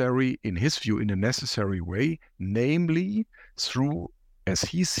his view, in a necessary way, namely through, as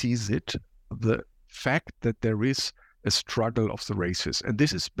he sees it, the fact that there is a struggle of the races. And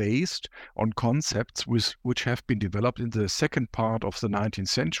this is based on concepts which have been developed in the second part of the 19th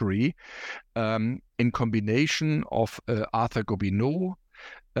century in combination of Arthur Gobineau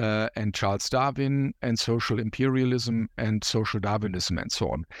and Charles Darwin and social imperialism and social Darwinism and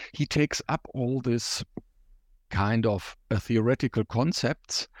so on. He takes up all this kind of theoretical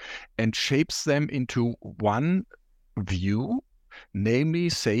concepts and shapes them into one view, namely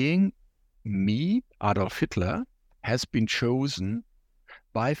saying, me, Adolf Hitler, has been chosen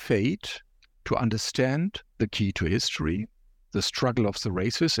by fate to understand the key to history, the struggle of the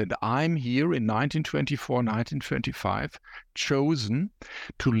races, and I'm here in 1924, 1925, chosen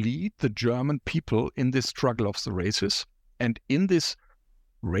to lead the German people in this struggle of the races. And in this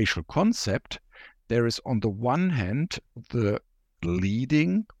racial concept, there is on the one hand the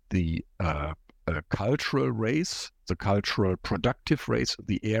leading, the cultural race, the cultural productive race,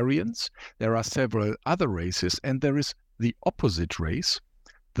 the Aryans. There are several other races, and there is the opposite race,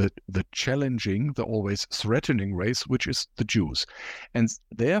 the challenging, the always threatening race, which is the Jews. And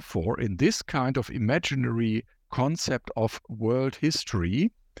therefore, in this kind of imaginary concept of world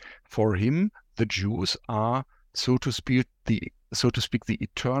history, for him, the Jews are, so to speak, the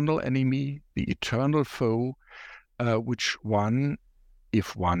eternal enemy, the eternal foe, which one,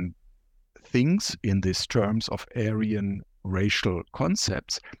 if one thinks in these terms of Aryan racial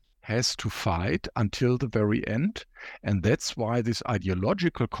concepts, has to fight until the very end. And that's why this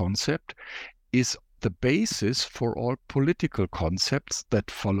ideological concept is the basis for all political concepts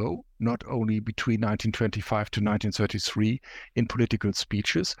that follow, not only between 1925 to 1933 in political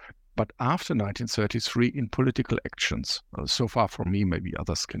speeches, but after 1933 in political actions. So far from me, maybe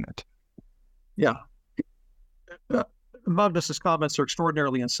others can add. Yeah. Magnus's comments are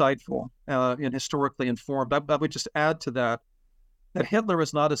extraordinarily insightful and historically informed. I would just add to that Hitler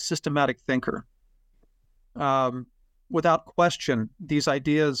is not a systematic thinker. Without question, these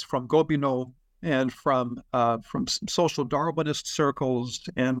ideas from Gobineau and from social Darwinist circles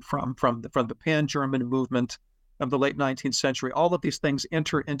and from the pan-German movement of the late 19th century, all of these things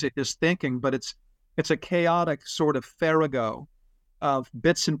enter into his thinking, but it's a chaotic sort of farrago of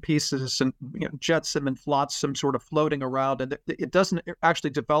bits and pieces and jetsam and flotsam sort of floating around, and it doesn't actually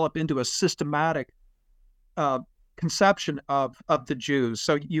develop into a systematic conception of the Jews.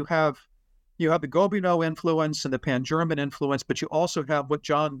 So you have the Gobineau influence and the pan-German influence, but you also have what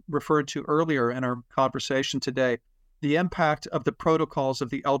John referred to earlier in our conversation today, the impact of the protocols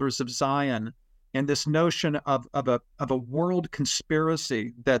of the Elders of Zion, and this notion of a world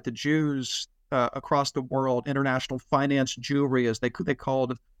conspiracy that the Jews across the world, international finance Jewry, as they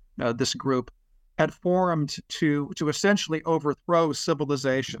called this group, had formed to essentially overthrow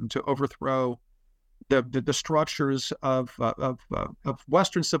civilization, to overthrow the structures of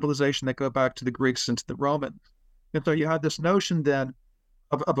Western civilization that go back to the Greeks and to the Romans. And so you had this notion then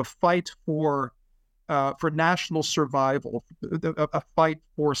of a fight for national survival, a fight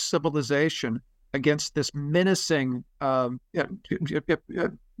for civilization against this menacing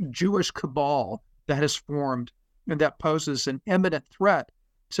Jewish cabal that has formed and that poses an imminent threat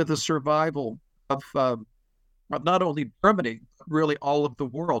to the survival of not only Germany, but really all of the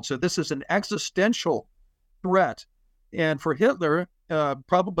world. So this is an existential threat. And for Hitler,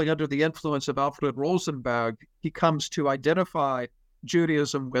 probably under the influence of Alfred Rosenberg, he comes to identify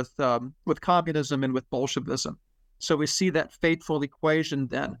Judaism with communism and with Bolshevism. So we see that fateful equation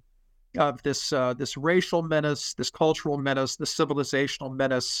then of this racial menace, this cultural menace, the civilizational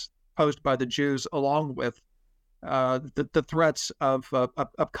menace posed by the Jews, along with the threats of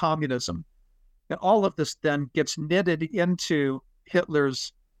communism. And all of this then gets knitted into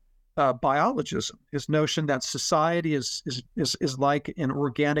Hitler's biologism, his notion that society is like an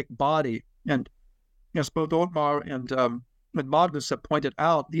organic body. And as both Otmar and Magnus have pointed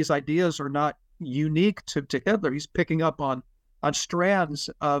out, these ideas are not unique to Hitler. He's picking up on strands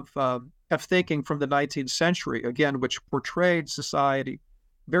of thinking from the 19th century, again, which portrayed society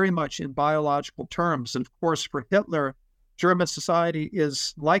very much in biological terms. And of course, for Hitler, German society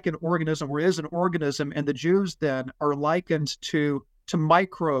is like an organism, or is an organism, and the Jews then are likened to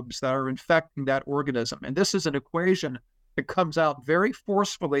microbes that are infecting that organism. And this is an equation that comes out very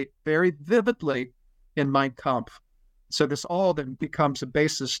forcefully, very vividly in Mein Kampf. So this all then becomes a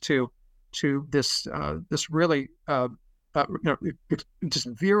basis to this really just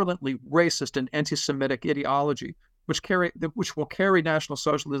virulently racist and anti-Semitic ideology, which will carry National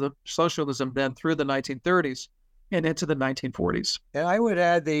Socialism then through the 1930s and into the 1940s. And I would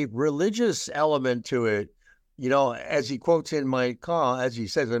add the religious element to it. As he quotes in Mein Kampf, as he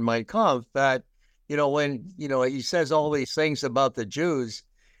says in Mein Kampf, that when he says all these things about the Jews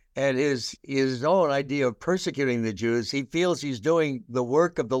and his own idea of persecuting the Jews, he feels he's doing the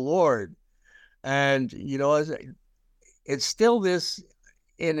work of the Lord. And, it's still this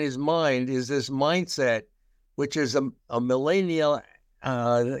in his mind, is this mindset, which is a millennial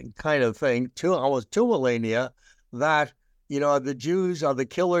kind of thing, almost 2 millennia, that, the Jews are the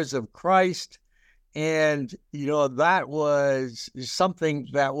killers of Christ. And, that was something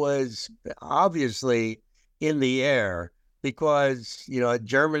that was obviously in the air because,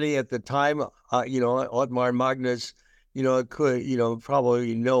 Germany at the time, Ottmar Magnus, could,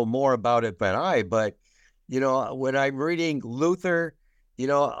 probably know more about it than I. But, when I'm reading Luther,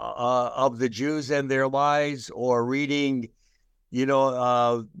 of the Jews and their lies, or reading,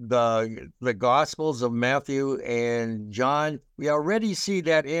 the Gospels of Matthew and John, we already see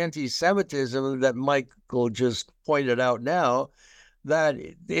that anti-Semitism that Michael just pointed out now, that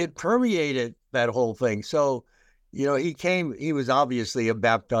it permeated that whole thing. So, he was obviously a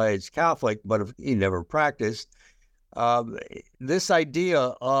baptized Catholic, but he never practiced. This idea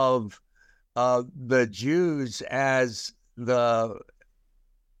of the Jews as the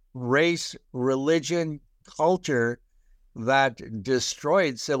race, religion, culture that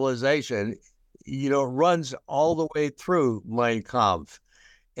destroyed civilization, runs all the way through Mein Kampf.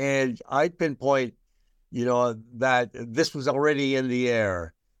 And I'd pinpoint, that this was already in the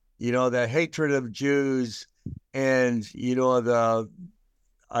air, the hatred of Jews and, the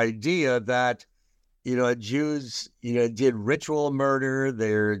idea that, Jews, did ritual murder,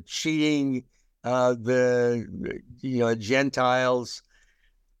 they're cheating the, Gentiles.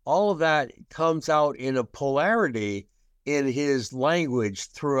 All of that comes out in a polarity in his language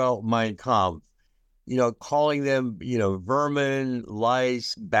throughout Mein Kampf, calling them, vermin,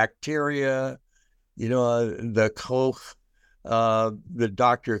 lice, bacteria, the Koch, the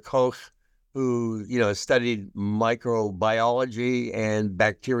Dr. Koch, who, studied microbiology and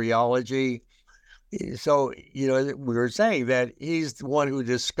bacteriology. So, we were saying that he's the one who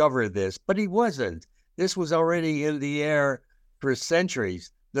discovered this, but he wasn't. This was already in the air for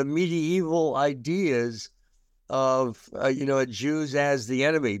centuries. The medieval ideas of, Jews as the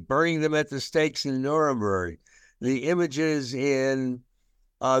enemy, burning them at the stakes in Nuremberg, the images in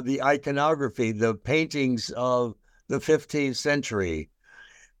the iconography, the paintings of the 15th century,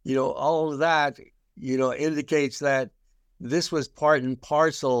 all of that, indicates that this was part and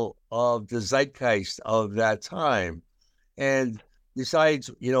parcel of the zeitgeist of that time. And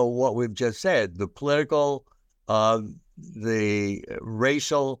besides, what we've just said, the political, the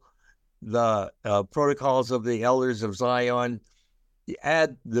racial, the protocols of the elders of Zion, you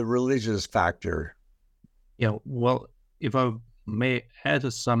add the religious factor. Yeah, well, if I may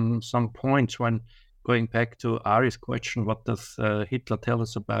add some points when going back to Ari's question, what does Hitler tell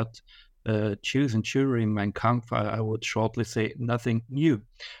us about Jews and Jewry in Mein Kampf? I would shortly say nothing new.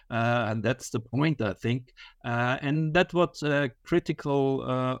 And that's the point, I think. And that's what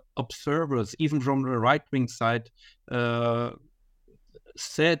critical observers, even from the right-wing side,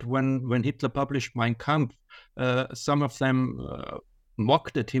 said when Hitler published Mein Kampf. Some of them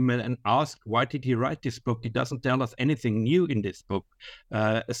mocked at him and asked, why did he write this book? He doesn't tell us anything new in this book.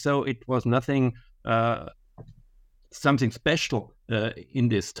 So it was nothing, something special in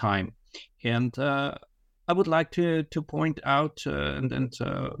this time. And I would like to point out, and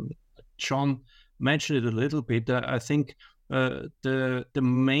John mentioned it a little bit, I think the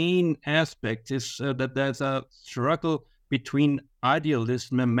main aspect is that there's a struggle between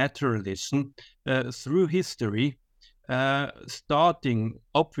idealism and materialism through history, starting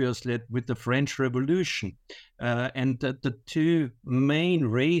obviously with the French Revolution. And the two main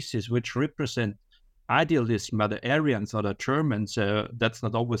races which represent idealism are the Aryans or the Germans. That's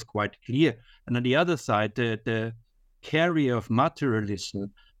not always quite clear. And on the other side, the carrier of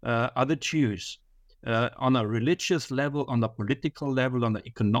materialism are the Jews. on a religious level, on a political level, on an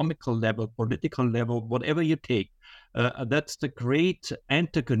economical level, political level, whatever you take. That's the great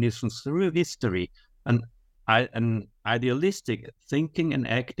antagonism through history, an idealistic thinking and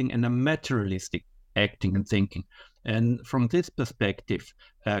acting and a materialistic acting and thinking. And from this perspective,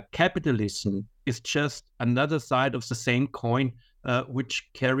 capitalism is just another side of the same coin, which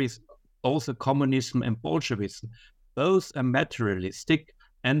carries also communism and Bolshevism. Both are materialistic,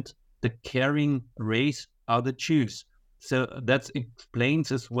 and the carrying race are the Jews. So that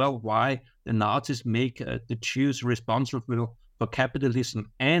explains as well why the Nazis make the Jews responsible for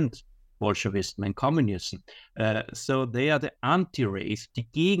capitalism and Bolshevism and communism. So they are the anti-race, die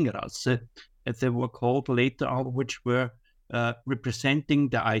Gegenrasse, as they were called later on, which were representing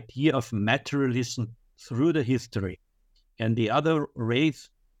the idea of materialism through the history. And the other race,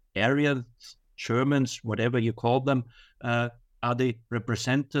 Aryans, Germans, whatever you call them, are the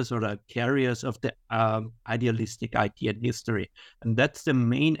representatives or the carriers of the idealistic idea in history. And that's the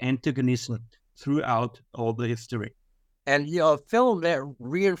main antagonism throughout all the history. And, a film that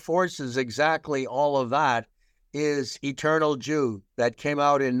reinforces exactly all of that is Eternal Jew, that came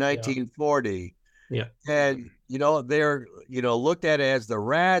out in 1940. Yeah. And, they're, looked at as the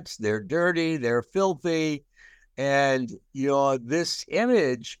rats, they're dirty, they're filthy. And, this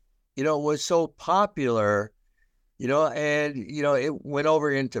image, was so popular, and, it went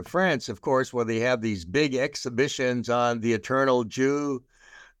over into France, of course, where they have these big exhibitions on the Eternal Jew.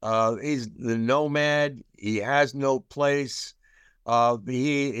 He's the nomad. He has no place.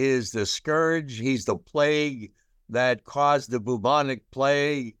 He is the scourge. He's the plague that caused the bubonic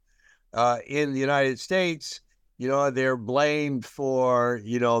plague in the United States. They're blamed for,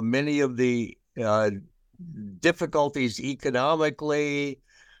 many of the difficulties economically.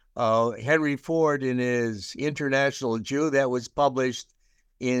 Henry Ford, in his International Jew that was published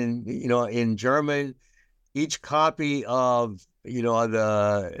in German, each copy of,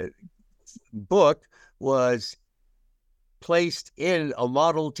 the book was placed in a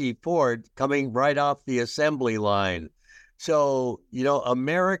Model T Ford coming right off the assembly line. So,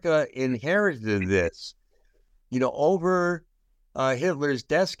 America inherited this. Over Hitler's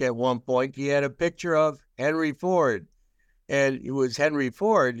desk at one point, he had a picture of Henry Ford. And it was Henry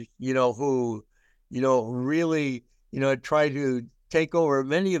Ford, who, really, tried to take over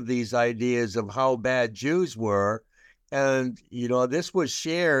many of these ideas of how bad Jews were. And, this was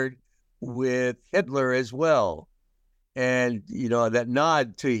shared with Hitler as well. And, that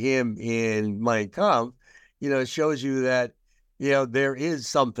nod to him in Mein Kampf, shows you that, there is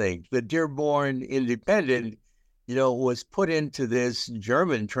something. The Dearborn Independent, was put into this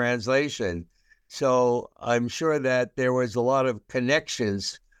German translation. So I'm sure that there was a lot of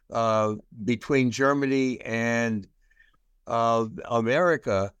connections between Germany and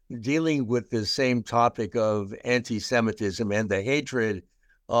America dealing with the same topic of anti-Semitism and the hatred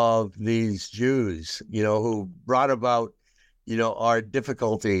of these Jews, who brought about, our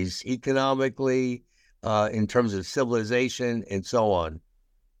difficulties economically, in terms of civilization and so on.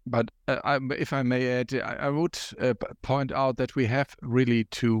 But if I may add, I would point out that we have really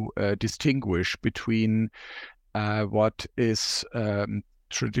to distinguish between what is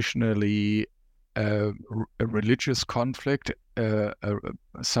traditionally a religious conflict,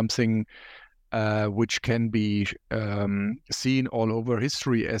 something which can be seen all over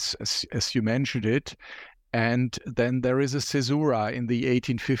history, as you mentioned it. And then there is a caesura in the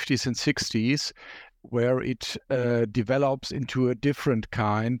 1850s and 60s, where it develops into a different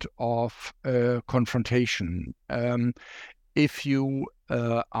kind of confrontation. If you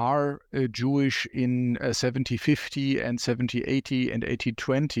are Jewish in 1750 and 1780 and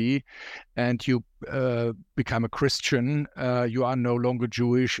 1820, and you become a Christian, you are no longer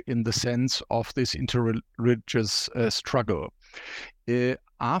Jewish in the sense of this interreligious struggle.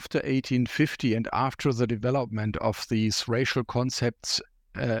 After 1850 and after the development of these racial concepts,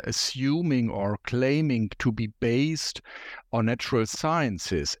 assuming or claiming to be based on natural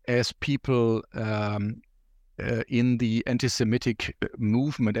sciences, as people in the anti-Semitic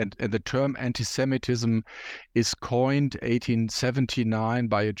movement, and the term anti-Semitism is coined 1879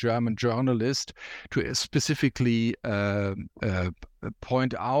 by a German journalist to specifically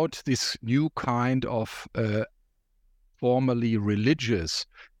point out this new kind of formerly religious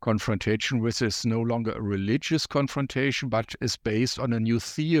confrontation, which is no longer a religious confrontation, but is based on a new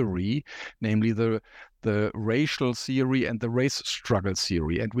theory, namely the racial theory and the race struggle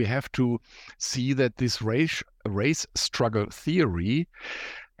theory. And we have to see that this race struggle theory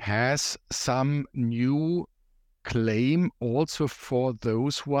has some new claim also for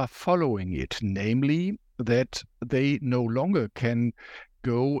those who are following it, namely that they no longer can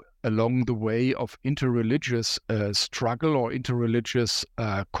go along the way of interreligious struggle or interreligious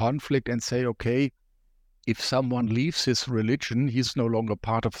conflict and say, okay, if someone leaves his religion, he's no longer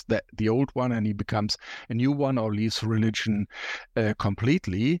part of the old one and he becomes a new one, or leaves religion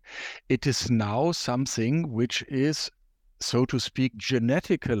completely. It is now something which is, so to speak,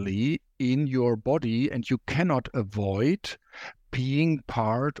 genetically in your body, and you cannot avoid being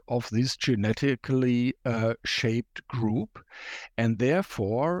part of this genetically shaped group. And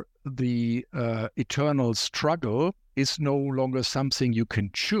therefore, the eternal struggle is no longer something you can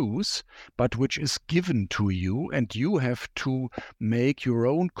choose, but which is given to you, and you have to make your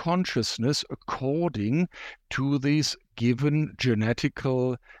own consciousness according to this given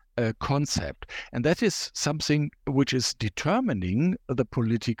genetical concept. And that is something which is determining the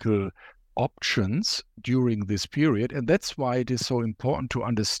political options during this period. And that's why it is so important to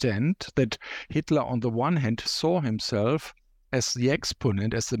understand that Hitler, on the one hand, saw himself as the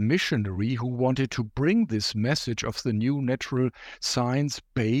exponent, as the missionary who wanted to bring this message of the new natural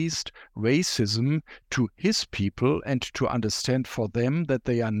science-based racism to his people, and to understand for them that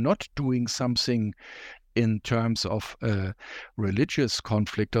they are not doing something in terms of religious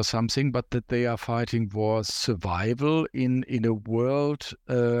conflict or something, but that they are fighting for survival in a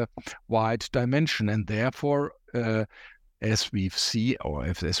world-wide dimension. And therefore, as we've seen, or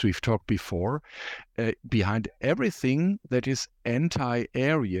as we've talked before, behind everything that is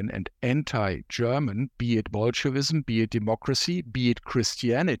anti-Aryan and anti-German, be it Bolshevism, be it democracy, be it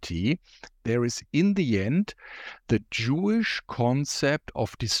Christianity, there is in the end the Jewish concept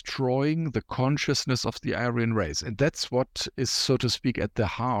of destroying the consciousness of the Aryan race. And that's what is, so to speak, at the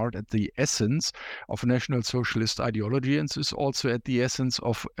heart, at the essence of National Socialist ideology, and is also at the essence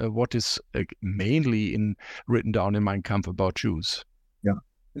of what is mainly written down in Mein Kampf about Jews. Yeah.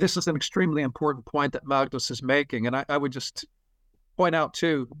 This is an extremely important point that Magnus is making. And I would just point out,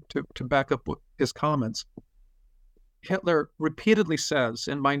 too, to back up his comments, Hitler repeatedly says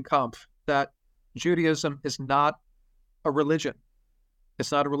in Mein Kampf that Judaism is not a religion.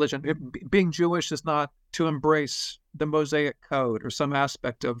 It's not a religion. Being Jewish is not to embrace the Mosaic Code or some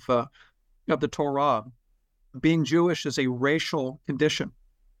aspect of the Torah. Being Jewish is a racial condition,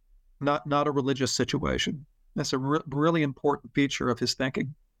 not a religious situation. That's a really important feature of his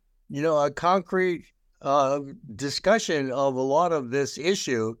thinking. You know, a concrete discussion of a lot of this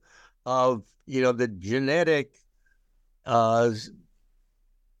issue of, the genetic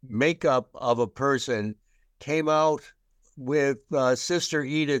makeup of a person came out with Sister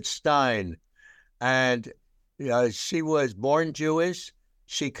Edith Stein. And she was born Jewish.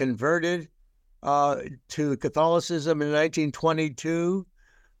 She converted to Catholicism in 1922,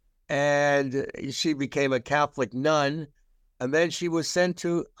 and she became a Catholic nun. And then she was sent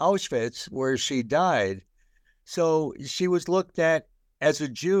to Auschwitz, where she died. So she was looked at as a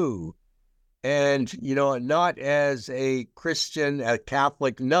Jew, and, not as a Christian, a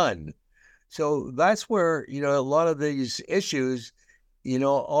Catholic nun. So that's where, a lot of these issues,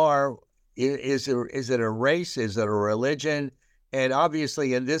 are, is it a race? Is it a religion? And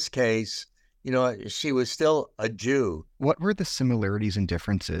obviously in this case, she was still a Jew. What were the similarities and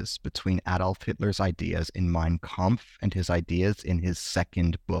differences between Adolf Hitler's ideas in Mein Kampf and his ideas in his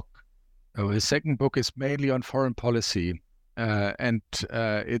second book? Oh, his second book is mainly on foreign policy. And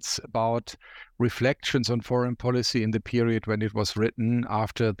it's about reflections on foreign policy in the period when it was written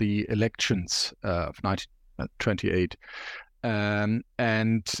after the elections of 1928.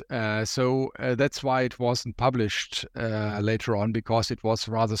 So that's why it wasn't published later on, because it was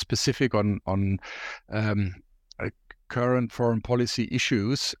rather specific on current foreign policy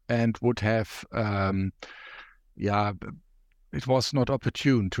issues, and would have, it was not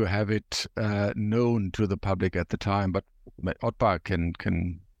opportune to have it known to the public at the time. But Ottmar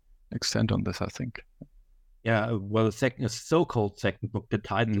can extend on this, I think. Yeah, well, the so-called second book, the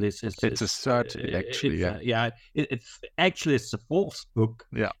title is it's a third, actually. It's actually the fourth book.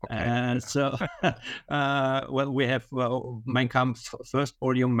 Yeah. Okay. And so, we have Mein Kampf first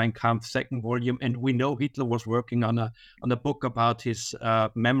volume, Mein Kampf second volume, and we know Hitler was working on a book about his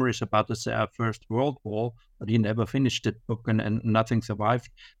memories about the First World War, but he never finished that book, and nothing survived.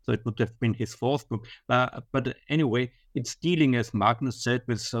 So it would have been his fourth book. But anyway, it's dealing, as Magnus said,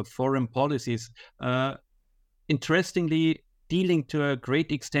 with foreign policies. Interestingly, dealing to a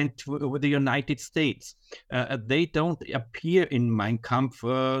great extent with the United States. They don't appear in Mein Kampf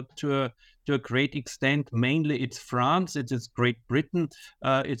to a great extent. Mainly it's France, it's Great Britain,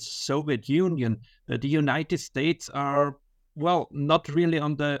 it's Soviet Union. The United States are well, not really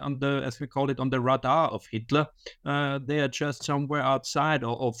on the as we call it, on the radar of Hitler. They are just somewhere outside.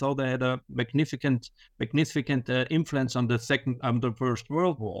 Although they had a magnificent influence on the First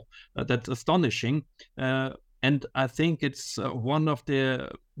World War. That's astonishing. And I think it's one of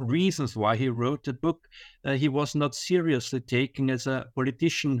the reasons why he wrote the book. He was not seriously taken as a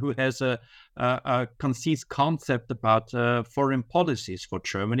politician who has a concise concept about foreign policies for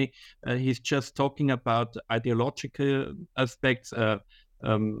Germany. He's just talking about ideological aspects,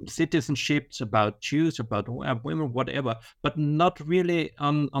 citizenships, about Jews, about women, whatever, but not really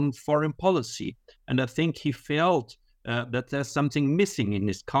on foreign policy. And I think he felt that there's something missing in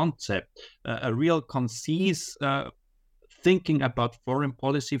his concept, a real concise thinking about foreign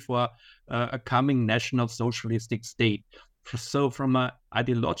policy for a coming national socialistic state. So from an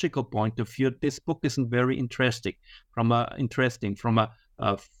ideological point of view, this book isn't very interesting. From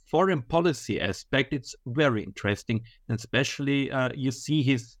a foreign policy aspect, it's very interesting, and especially you see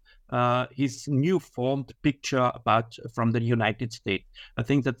his new formed picture from the United States. I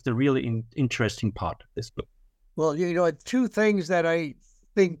think that's the really interesting part of this book. Well, two things that I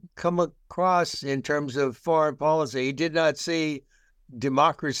think come across in terms of foreign policy. He did not see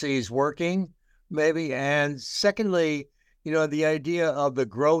democracies working, maybe. And secondly, the idea of the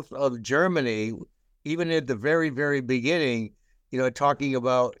growth of Germany, even at the very, very beginning, talking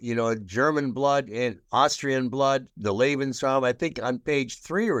about, German blood and Austrian blood, the Lebensraum, I think on page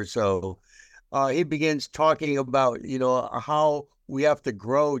 3 or so, he begins talking about, how we have to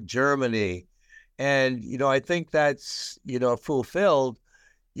grow Germany. And, I think that's, fulfilled,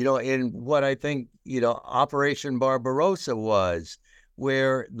 in what I think, Operation Barbarossa was,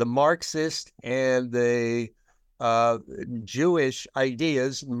 where the Marxist and the Jewish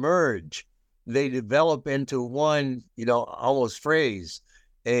ideas merge. They develop into one, almost phrase,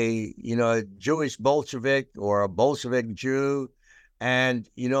 a Jewish Bolshevik or a Bolshevik Jew. And,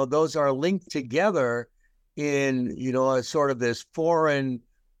 those are linked together in, a sort of this foreign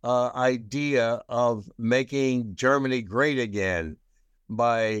idea of making Germany great again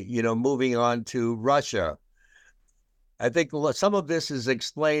by, moving on to Russia. I think some of this is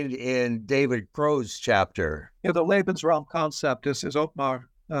explained in David Crow's chapter. The Lebensraum concept, as Otmar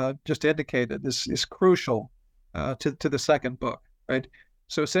just indicated, is crucial to the second book, right?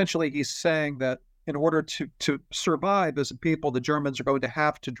 So essentially, he's saying that in order to survive as a people, the Germans are going to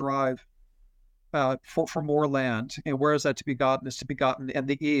have to drive for more land. And where is that to be gotten? Is to be gotten in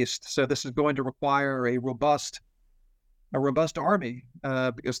the East. So this is going to require a robust army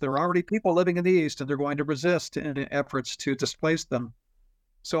because there are already people living in the East, and they're going to resist in efforts to displace them.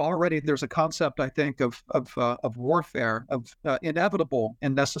 So already there's a concept, I think, of warfare, of inevitable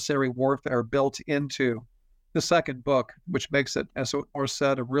and necessary warfare built into the second book, which makes it, as Otmar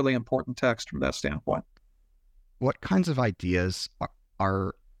said, a really important text from that standpoint. What kinds of ideas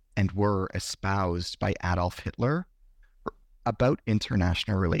are and were espoused by Adolf Hitler about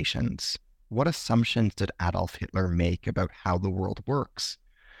international relations? What assumptions did Adolf Hitler make about how the world works?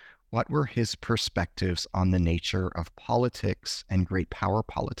 What were his perspectives on the nature of politics and great power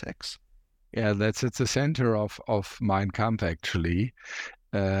politics? Yeah, it's the center of Mein Kampf, actually.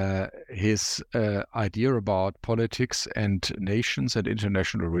 His idea about politics and nations and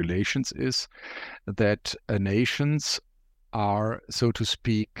international relations is that nations are, so to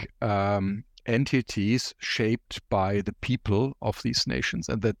speak, entities shaped by the people of these nations,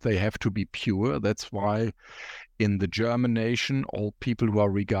 and that they have to be pure. That's why in the German nation, all people who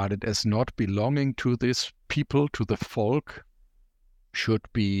are regarded as not belonging to this people, to the folk, should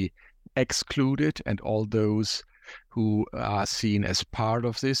be excluded, and all those who are seen as part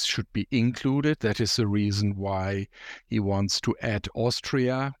of this should be included. That is the reason why he wants to add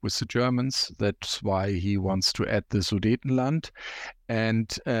Austria with the Germans. That's why he wants to add the Sudetenland. And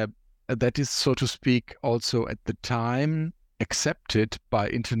that is, so to speak, also at the time accepted by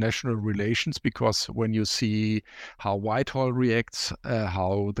international relations, because when you see how Whitehall reacts,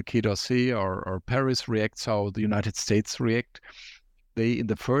 how the Quai d'Orsay or Paris reacts, how the United States react, they, in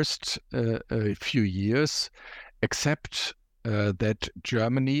the first few years, accept that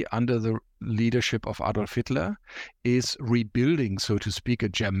Germany, under the leadership of Adolf Hitler, is rebuilding, so to speak, a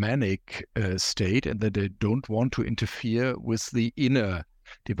Germanic state, and that they don't want to interfere with the inner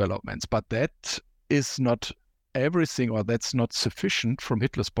developments. But that is not everything, or that's not sufficient from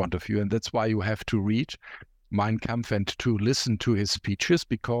Hitler's point of view, and that's why you have to read Mein Kampf and to listen to his speeches,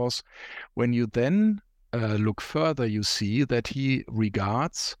 because when you then look further, you see that he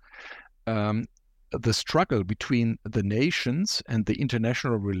regards the struggle between the nations and the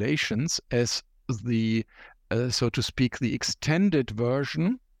international relations as the, so to speak, the extended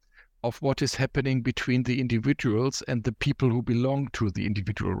version of what is happening between the individuals and the people who belong to the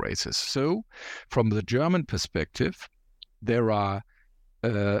individual races. So, from the German perspective, there are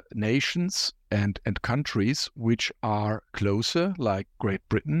nations and countries which are closer, like Great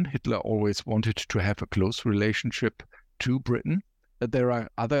Britain. Hitler always wanted to have a close relationship to Britain. There are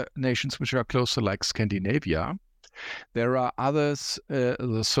other nations which are closer, like Scandinavia. There are others,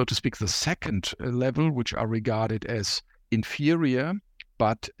 so to speak, the second level, which are regarded as inferior,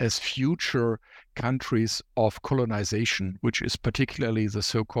 but as future countries of colonization, which is particularly the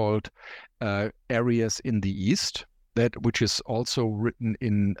so-called areas in the East. That which is also written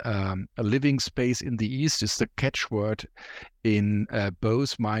in A Living Space in the East is the catchword in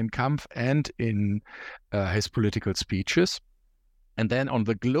both Mein Kampf and in his political speeches. And then on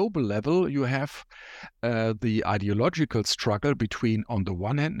the global level, you have the ideological struggle between, on the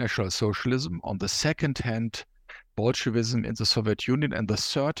one hand, National Socialism, on the second hand, Bolshevism in the Soviet Union, and the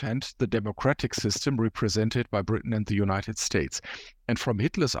third hand, the democratic system represented by Britain and the United States. And from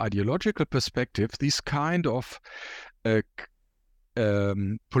Hitler's ideological perspective, these kind of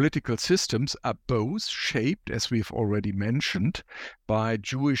political systems are both shaped, as we've already mentioned, by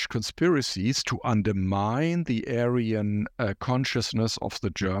Jewish conspiracies to undermine the Aryan consciousness of the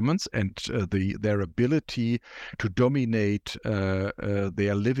Germans and their ability to dominate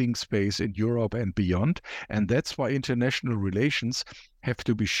their living space in Europe and beyond. And that's why international relations have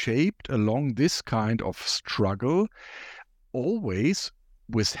to be shaped along this kind of struggle, always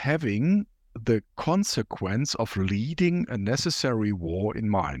with having the consequence of leading a necessary war in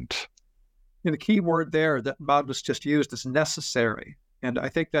mind. The key word there that Magnus just used is necessary. And I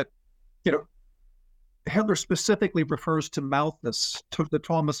think that, Hitler specifically refers to Malthus, to the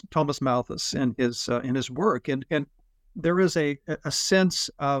Thomas Malthus in his work. And there is a sense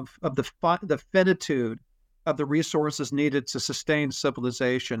of the finitude of the resources needed to sustain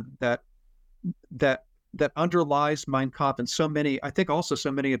civilization that underlies Mein Kampf and so many, I think also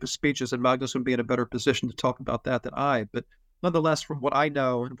so many of his speeches, and Magnus would be in a better position to talk about that than I. But nonetheless, from what I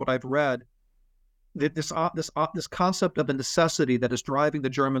know and what I've read, this concept of a necessity that is driving the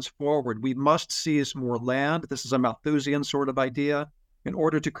Germans forward. We must seize more land. This is a Malthusian sort of idea in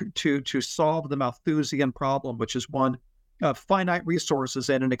order to solve the Malthusian problem, which is one of finite resources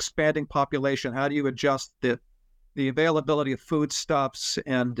and an expanding population. How do you adjust the availability of foodstuffs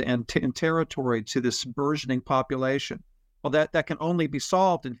and territory to this burgeoning population? Well, that can only be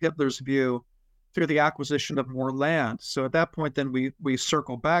solved, in Hitler's view, through the acquisition of more land. So at that point, then we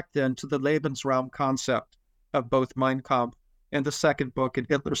circle back then to the Lebensraum concept of both Mein Kampf and the second book in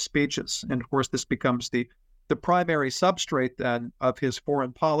Hitler's speeches. And of course, this becomes the primary substrate then of his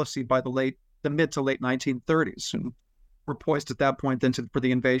foreign policy by the mid to late 1930s. And we're poised at that point then for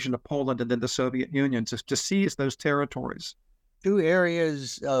the invasion of Poland and then the Soviet Union to seize those territories. Two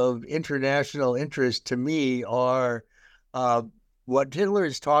areas of international interest to me are what Hitler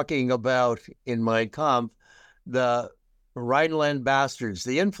is talking about in Mein Kampf, the Rhineland bastards,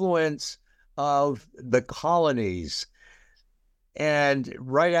 the influence of the colonies. And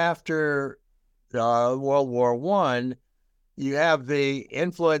right after World War I, you have the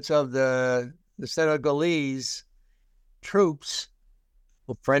influence of the Senegalese troops,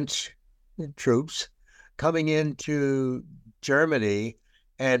 French troops, coming into Germany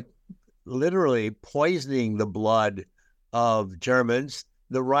and literally poisoning the blood of Germans,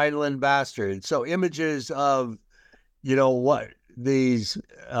 the Rhineland bastards. So images of, what these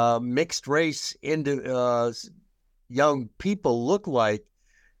mixed race young people look like,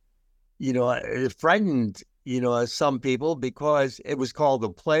 it frightened, some people because it was called the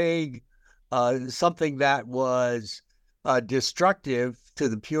plague, something that was destructive to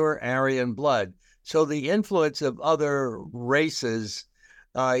the pure Aryan blood. So the influence of other races,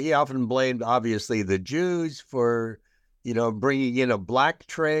 he often blamed, obviously, the Jews for, bringing in a black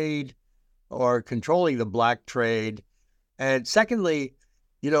trade or controlling the black trade. And secondly,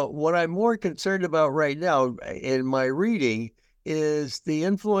 what I'm more concerned about right now in my reading is the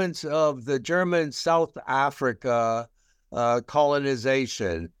influence of the German South Africa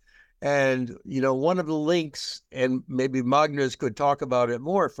colonization. And, one of the links, and maybe Magnus could talk about it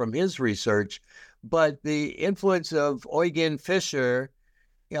more from his research, but the influence of Eugen Fischer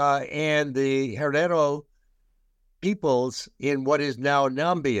and the Herero peoples in what is now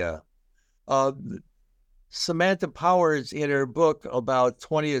Namibia. Samantha Powers, in her book about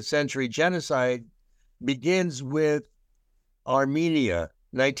 20th century genocide, begins with Armenia,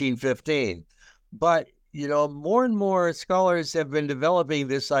 1915. But more and more scholars have been developing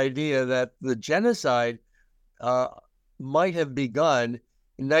this idea that the genocide might have begun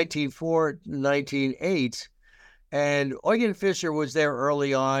in 1904, 1908, And Eugen Fischer was there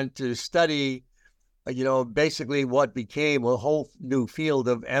early on to study, basically what became a whole new field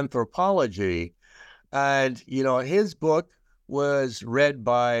of anthropology. And, his book was read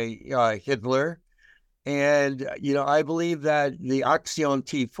by Hitler. And, I believe that the Aktion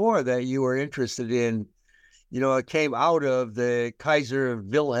T4 that you were interested in, it came out of the Kaiser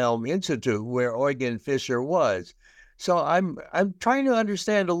Wilhelm Institute where Eugen Fischer was. So I'm trying to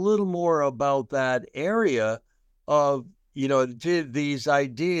understand a little more about that area of, did these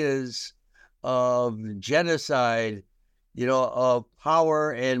ideas of genocide, of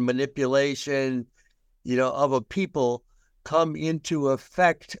power and manipulation, of a people come into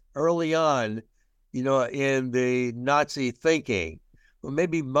effect early on, in the Nazi thinking. Well,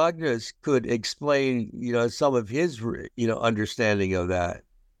 maybe Magnus could explain, some of his, understanding of that.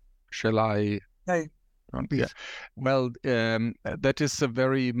 Shall I? Hey. Yeah. Well, that is a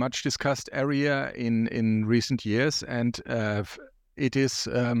very much discussed area in recent years, and it is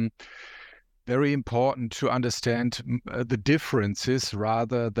very important to understand the differences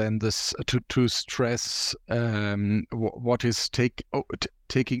rather than this to stress what is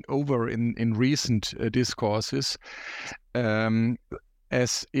taking over in recent discourses,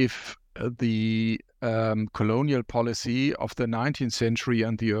 as if the colonial policy of the 19th century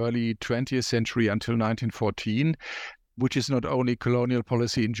and the early 20th century until 1914, which is not only colonial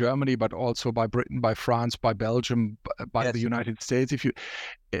policy in Germany, but also by Britain, by France, by Belgium, by the United States. If you,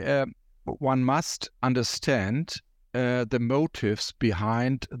 one must understand the motives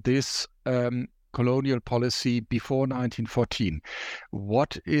behind this colonial policy before 1914.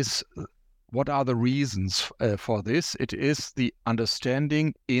 What are the reasons for this? It is the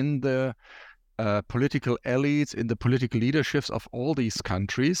understanding in the political elites, in the political leaderships of all these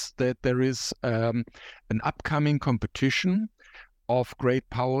countries, that there is an upcoming competition of great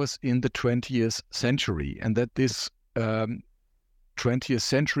powers in the 20th century, and that this 20th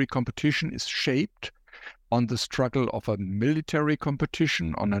century competition is shaped on the struggle of a military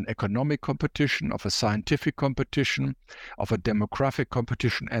competition, on an economic competition, of a scientific competition, of a demographic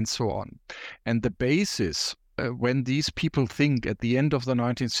competition, and so on. And the basis, when these people think at the end of the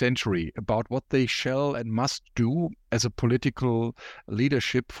 19th century about what they shall and must do as a political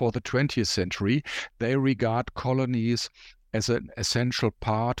leadership for the 20th century, they regard colonies as an essential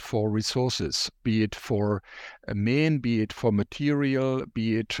part for resources, be it for men, be it for material,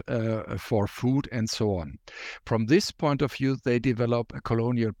 be it for food, and so on. From this point of view, they develop a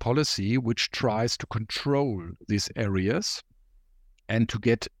colonial policy which tries to control these areas and to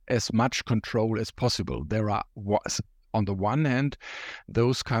get as much control as possible. There are, on the one hand,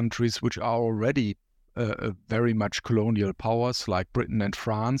 those countries which are already very much colonial powers like Britain and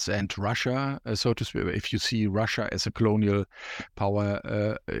France and Russia, so to speak, if you see Russia as a colonial power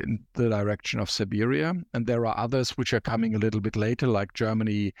in the direction of Siberia. And there are others which are coming a little bit later, like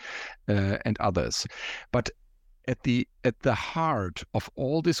Germany and others. But at the heart of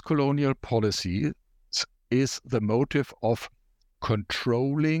all this colonial policy is the motive of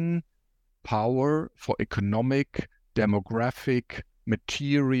controlling power for economic, demographic,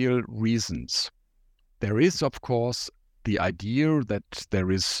 material reasons. There is, of course, the idea that there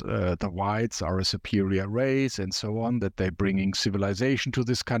is the whites are a superior race and so on, that they're bringing civilization to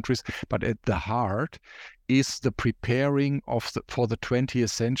these countries. But at the heart is the preparing for the 20th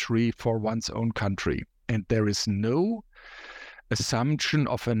century for one's own country. And there is no assumption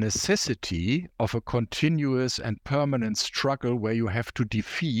of a necessity of a continuous and permanent struggle where you have to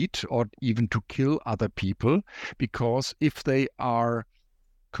defeat or even to kill other people, because if they are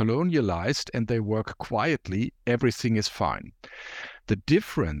colonialized and they work quietly, everything is fine. The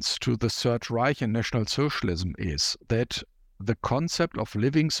difference to the Third Reich and National Socialism is that the concept of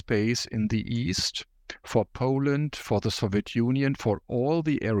living space in the East, for Poland, for the Soviet Union, for all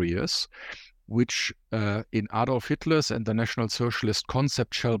the areas which in Adolf Hitler's and the National Socialist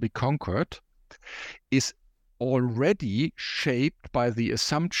concept shall be conquered, is already shaped by the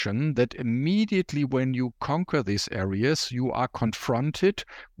assumption that immediately when you conquer these areas, you are confronted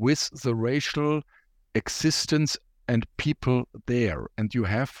with the racial existence and people there. And you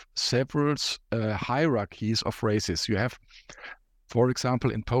have several hierarchies of races. You have, for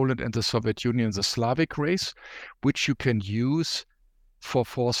example, in Poland and the Soviet Union, the Slavic race, which you can use for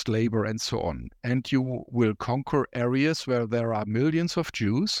forced labor and so on. And you will conquer areas where there are millions of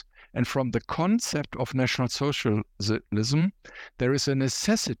Jews. And from the concept of National Socialism, there is a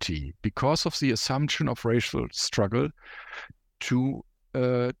necessity, because of the assumption of racial struggle, to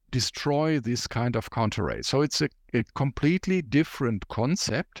destroy this kind of counter race. So it's a completely different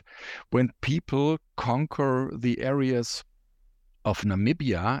concept when people conquer the areas of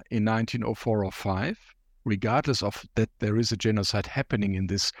Namibia in 1904 or 5, regardless of that there is a genocide happening in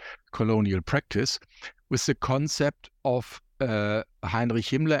this colonial practice, with the concept of Heinrich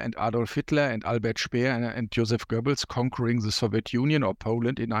Himmler and Adolf Hitler and Albert Speer and Joseph Goebbels conquering the Soviet Union or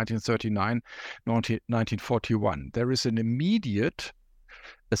Poland in 1939, 1941. There is an immediate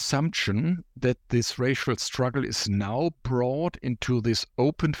assumption that this racial struggle is now brought into this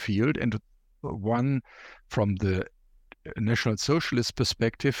open field, and one from the National Socialist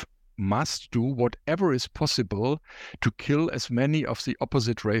perspective must do whatever is possible to kill as many of the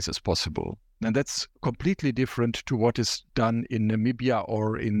opposite race as possible. And that's completely different to what is done in Namibia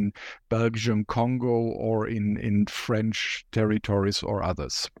or in Belgium, Congo, or in French territories or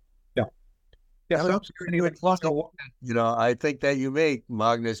others. Yeah, so I think that you make,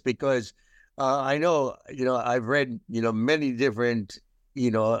 Magnus, because I know, I've read, many different,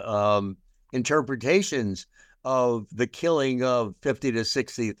 interpretations of the killing of 50 to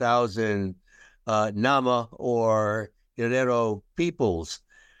 60,000 Nama or Herero peoples,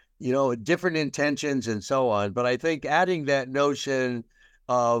 different intentions and so on. But I think adding that notion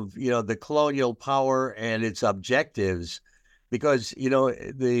of, the colonial power and its objectives, because,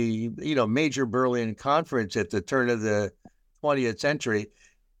 the, major Berlin Conference at the turn of the 20th century,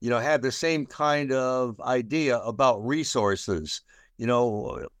 had the same kind of idea about resources, like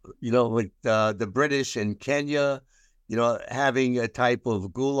the British in Kenya, having a type of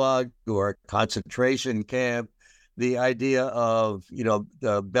gulag or concentration camp, the idea of,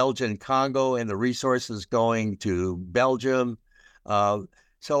 the Belgian Congo and the resources going to Belgium.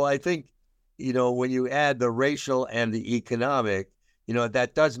 So I think, when you add the racial and the economic,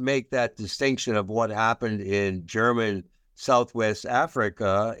 that does make that distinction of what happened in German Southwest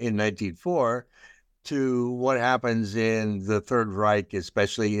Africa in 1904 to what happens in the Third Reich,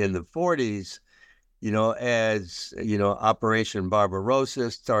 especially in the 40s, as, Operation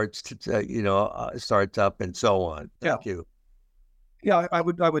Barbarossa starts up and so on. Thank you. Yeah, I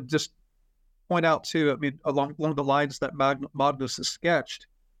would just point out too, along the lines that Magnus has sketched,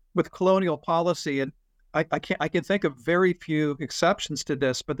 with colonial policy, and I can think of very few exceptions to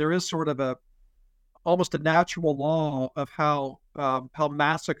this, but there is sort of almost a natural law of how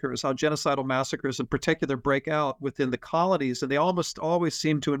genocidal massacres in particular break out within the colonies, and they almost always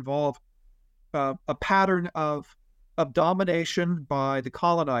seem to involve a pattern of domination by the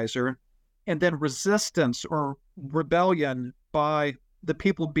colonizer, and then resistance or rebellion by the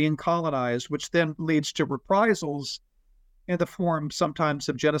people being colonized, which then leads to reprisals in the form sometimes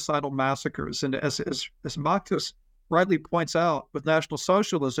of genocidal massacres. And as Magnus rightly points out, with National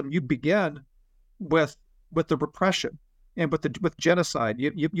Socialism, you begin with the repression and with genocide.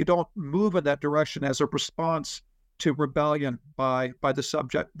 You don't move in that direction as a response to rebellion by the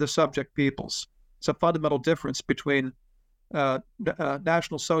subject peoples. It's a fundamental difference between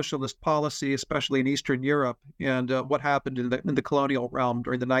National Socialist policy, especially in Eastern Europe, and what happened in the colonial realm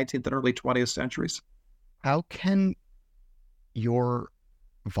during the 19th and early 20th centuries. How can your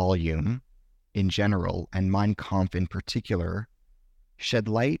volume in general, and Mein Kampf in particular, shed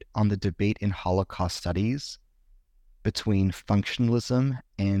light on the debate in Holocaust studies between functionalism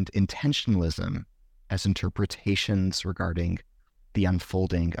and intentionalism as interpretations regarding the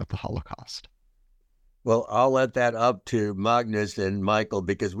unfolding of the Holocaust? Well, I'll let that up to Magnus and Michael,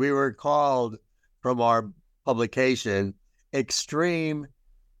 because we were called from our publication extreme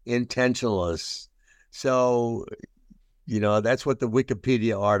intentionalists. So, that's what the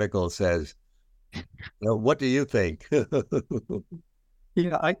Wikipedia article says. What do you think?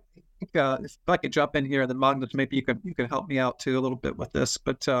 Yeah, I think if I could jump in here, then Magnus, maybe you can help me out too a little bit with this.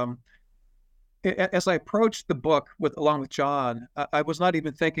 But as I approached the book along with John, I was not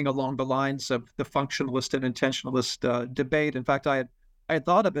even thinking along the lines of the functionalist and intentionalist debate. In fact, I had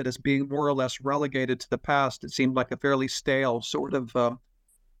thought of it as being more or less relegated to the past. It seemed like a fairly stale sort of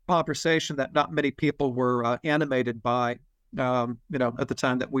conversation that not many people were animated by, at the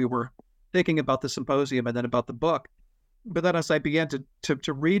time that we were thinking about the symposium and then about the book. But then as I began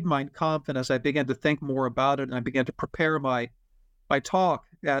to read Mein Kampf, and as I began to think more about it, and I began to prepare my talk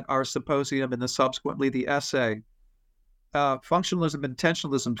at our symposium and then subsequently the essay, functionalism and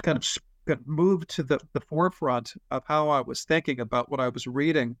intentionalism kind of moved to the forefront of how I was thinking about what I was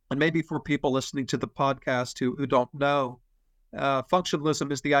reading. And maybe for people listening to the podcast who don't know,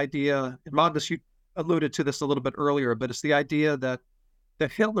 functionalism is the idea, and Magnus, you alluded to this a little bit earlier, but it's the idea that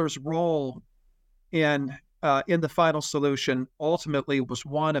Hitler's role in the final solution ultimately was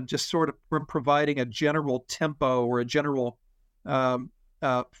one of just sort of providing a general tempo or a general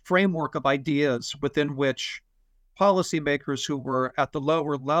framework of ideas within which policymakers who were at the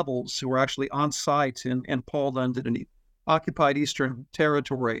lower levels, who were actually on site in Poland and in occupied Eastern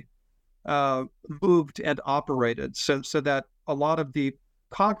territory, moved and operated, so that a lot of the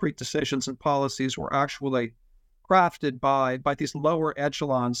concrete decisions and policies were actually crafted by these lower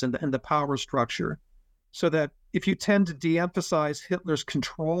echelons in the power structure, so that if you tend to de-emphasize Hitler's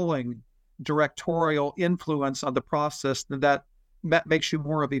controlling directorial influence on the process, then that makes you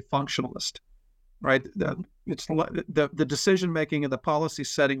more of a functionalist, right? The decision making and the policy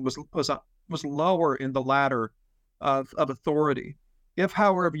setting was lower in the ladder of authority. If,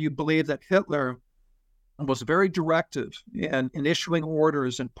 however, you believe that Hitler was very directive in issuing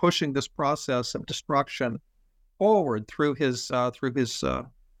orders and pushing this process of destruction forward through his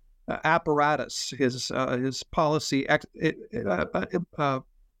apparatus, his policy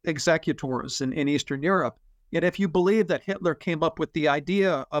executors in Eastern Europe, yet if you believe that Hitler came up with the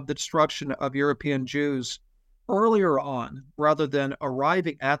idea of the destruction of European Jews earlier on, rather than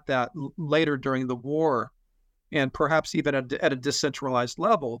arriving at that later during the war, and perhaps even at a decentralized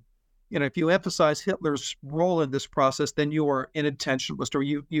level, if you emphasize Hitler's role in this process, then you are an intentionalist, or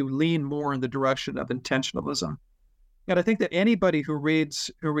you lean more in the direction of intentionalism. And I think that anybody who reads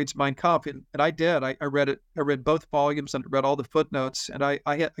Mein Kampf, and I did, I read it. I read both volumes and read all the footnotes. And I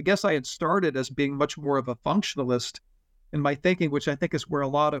guess I had started as being much more of a functionalist in my thinking, which I think is where a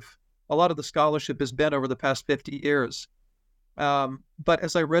lot of the scholarship has been over the past 50 years. But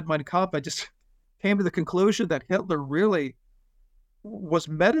as I read Mein Kampf, I just came to the conclusion that Hitler really was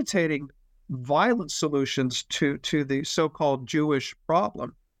meditating violent solutions to the so-called Jewish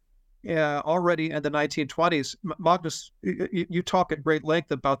problem. Already in the 1920s, Magnus, you talk at great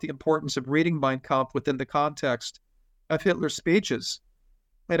length about the importance of reading Mein Kampf within the context of Hitler's speeches,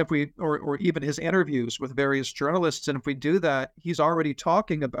 and if we, or even his interviews with various journalists, and if we do that, he's already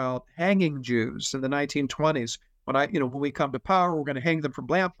talking about hanging Jews in the 1920s. When we come to power, we're going to hang them from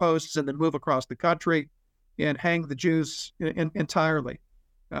lampposts and then move across the country and hang the Jews entirely.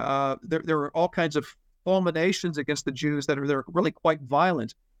 There are all kinds of fulminations against the Jews they're really quite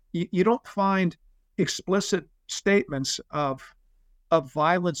violent. You don't find explicit statements of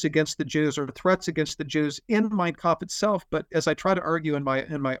violence against the Jews or threats against the Jews in Mein Kampf itself. But as I try to argue in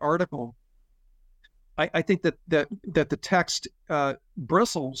my article, I think that the text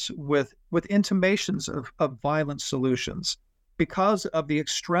bristles with intimations of violent solutions because of the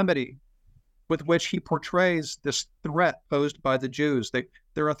extremity with which he portrays this threat posed by the Jews.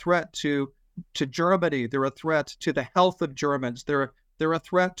 They're a threat to Germany. They're a threat to the health of Germans. They're a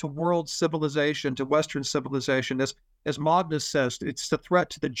threat to world civilization, to Western civilization. As Magnus says, it's a threat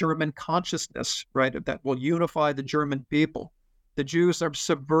to the German consciousness, right, that will unify the German people. The Jews are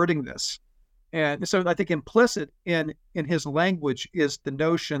subverting this. And so I think implicit in his language is the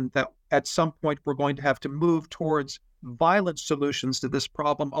notion that at some point we're going to have to move towards violent solutions to this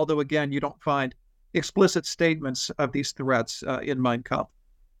problem, although, again, you don't find explicit statements of these threats in Mein Kampf.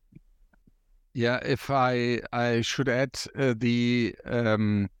 Yeah, if I should add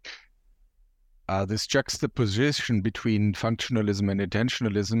this juxtaposition between functionalism and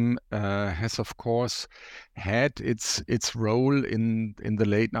intentionalism has, of course, had its role in the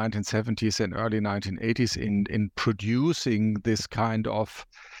late 1970s and early 1980s in producing this kind of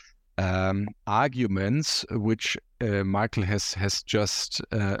arguments, which Michael has just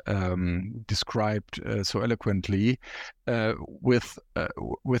described so eloquently, with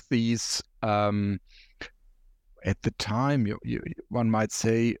these at the time, one might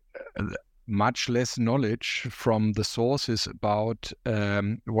say, much less knowledge from the sources about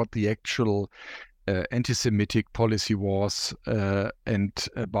what the actual anti-Semitic policy was and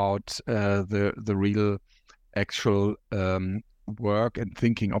about the real actual work and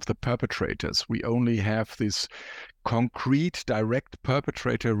thinking of the perpetrators. We only have this concrete, direct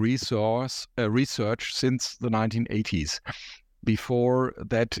perpetrator research since the 1980s. Before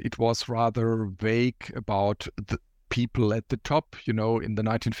that, it was rather vague about the people at the top. In the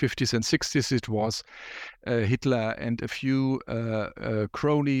 1950s and 60s, it was Hitler and a few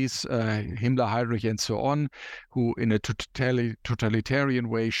cronies, Himmler, Heinrich, and so on, who in a totalitarian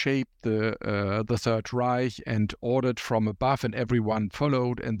way shaped the Third Reich and ordered from above, and everyone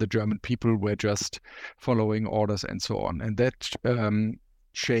followed, and the German people were just following orders and so on. And that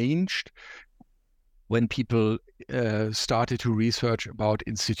changed when people started to research about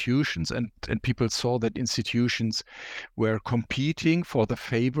institutions, and people saw that institutions were competing for the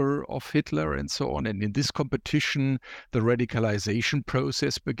favor of Hitler and so on. And in this competition, the radicalization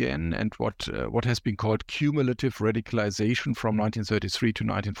process began, and what has been called cumulative radicalization from 1933 to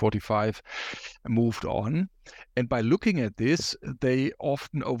 1945 moved on. And by looking at this, they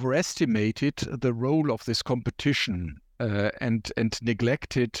often overestimated the role of this competition and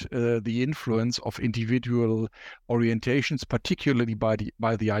neglected the influence of individual orientations, particularly by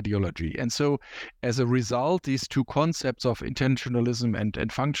the ideology. And so, as a result, these two concepts of intentionalism and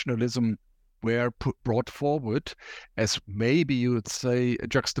functionalism were brought forward as, maybe you would say,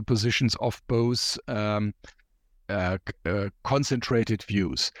 juxtapositions of both concentrated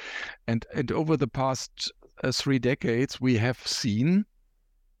views. And over the past 3 decades, we have seen,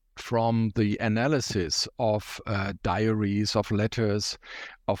 from the analysis of diaries, of letters,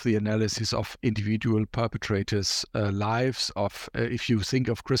 of the analysis of individual perpetrators' lives, of if you think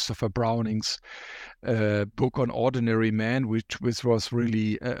of Christopher Browning's book on Ordinary Man, which was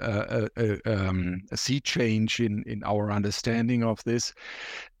really a sea change in our understanding of this,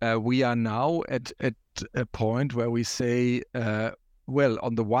 we are now at a point where we say, well,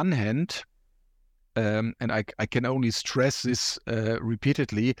 on the one hand, and I can only stress this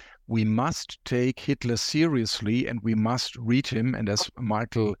repeatedly, we must take Hitler seriously and we must read him. And as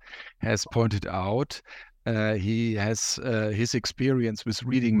Michael has pointed out, he has his experience with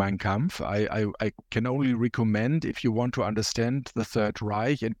reading Mein Kampf. I can only recommend, if you want to understand the Third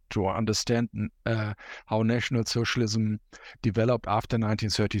Reich and to understand how National Socialism developed after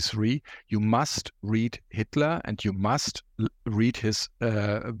 1933, you must read Hitler and you must read his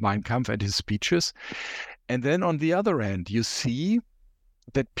Mein Kampf and his speeches. And then on the other hand, you see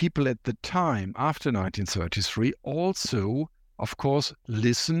that people at the time, after 1933, also, of course,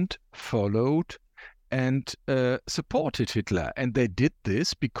 listened, followed, and supported Hitler. And they did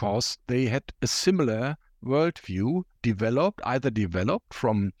this because they had a similar worldview either developed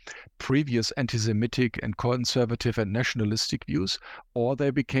from previous anti-Semitic and conservative and nationalistic views, or they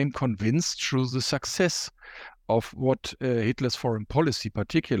became convinced through the success of what Hitler's foreign policy,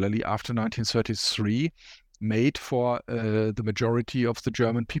 particularly after 1933, made for the majority of the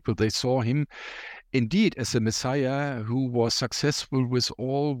German people. They saw him indeed as a messiah who was successful with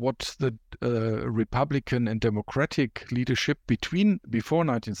all what the Republican and Democratic leadership before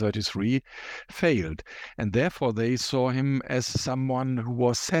 1933 failed. And therefore they saw him as someone who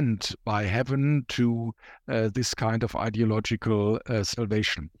was sent by heaven to this kind of ideological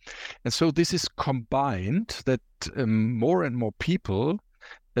salvation. And so this is combined that more and more people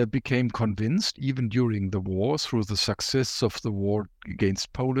became convinced, even during the war, through the success of the war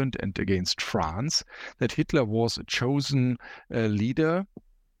against Poland and against France, that Hitler was a chosen leader,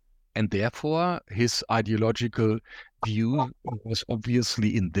 and therefore his ideological view was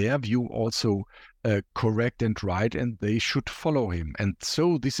obviously, in their view, also correct and right, and they should follow him. And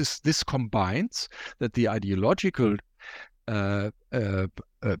so this combines that the ideological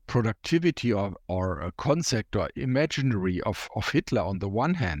productivity or a concept or imaginary of Hitler on the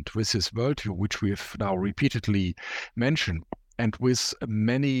one hand, with his worldview, which we have now repeatedly mentioned, and with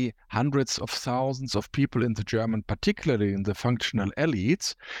many hundreds of thousands of people in the German, particularly in the functional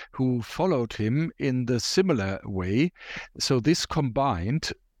elites, who followed him in the similar way. So this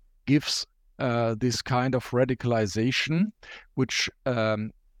combined gives this kind of radicalization, which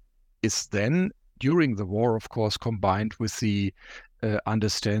is then, during the war, of course, combined with the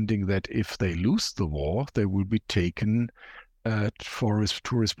understanding that if they lose the war, they will be taken to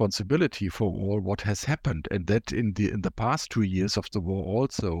responsibility for all what has happened. And that in the past 2 years of the war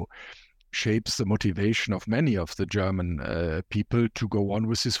also shapes the motivation of many of the German people to go on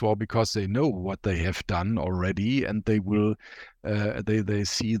with this war, because they know what they have done already, and they will they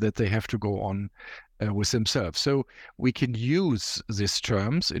see that they have to go on with themselves. So we can use these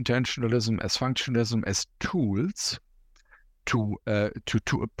terms, intentionalism as functionalism, as tools to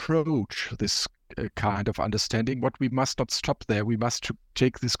approach this kind of understanding. But we must not stop there. We must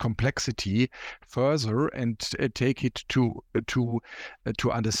take this complexity further and take it to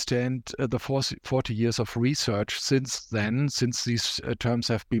understand the 40 years of research since then, since these terms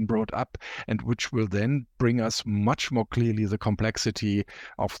have been brought up, and which will then bring us much more clearly the complexity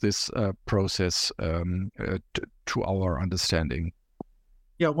of this process to our understanding.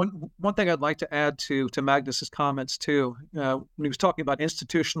 Yeah, one thing I'd like to add to Magnus's comments too, when he was talking about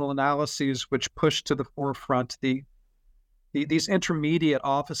institutional analyses which push to the forefront these intermediate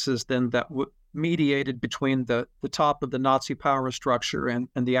offices then that mediated between the top of the Nazi power structure and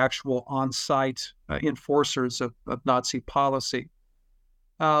the actual on-site enforcers of Nazi policy.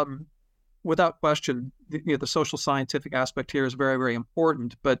 Without question, the social scientific aspect here is very, very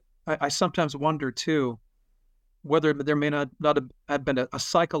important. But I sometimes wonder too, whether there may not have been a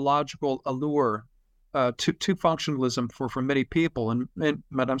psychological allure to functionalism for many people. And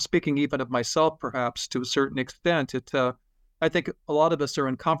I'm speaking even of myself, perhaps, to a certain extent. I think a lot of us are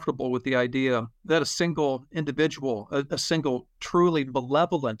uncomfortable with the idea that a single individual, a single truly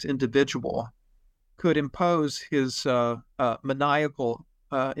malevolent individual, could impose his maniacal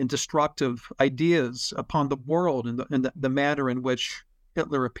and destructive ideas upon the world in the manner in which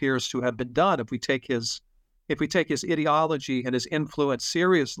Hitler appears to have been done. If we take his ideology and his influence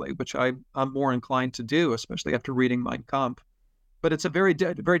seriously, which I'm more inclined to do, especially after reading Mein Kampf. But it's a very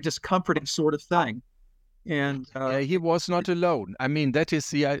discomforting sort of thing. And he was not alone. I mean, that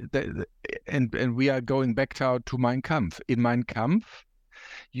is and we are going back to Mein Kampf. In Mein Kampf,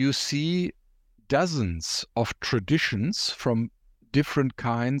 you see dozens of traditions from different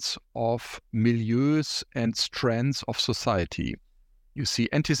kinds of milieus and strands of society. You see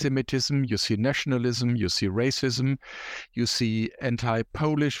anti-Semitism, you see nationalism, you see racism, you see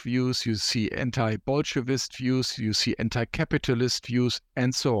anti-Polish views, you see anti-Bolshevist views, you see anti-capitalist views,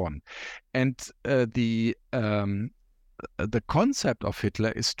 and so on. And the concept of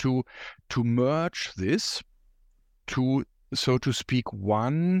Hitler is to merge this to, so to speak,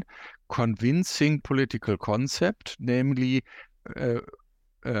 one convincing political concept, namely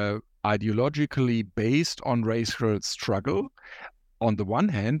ideologically based on racial struggle, on the one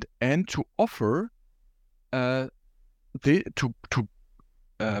hand, and to offer to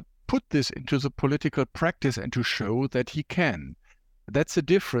put this into the political practice and to show that he can. That's a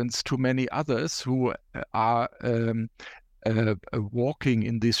difference to many others who are walking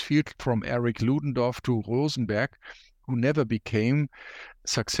in this field, from Erich Ludendorff to Rosenberg, who never became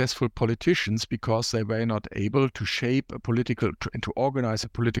successful politicians because they were not able to shape a political and to organize a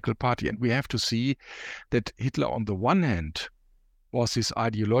political party. And we have to see that Hitler, on the one hand, was this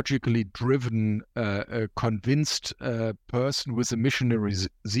ideologically driven, convinced person with a missionary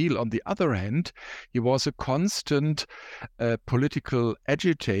zeal. On the other hand, he was a constant political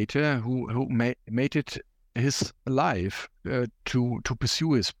agitator who made it his life to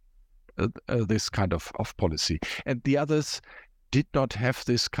pursue his this kind of policy. And the others did not have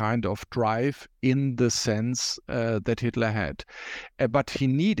this kind of drive in the sense that Hitler had. But he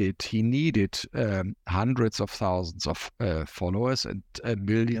needed hundreds of thousands of followers and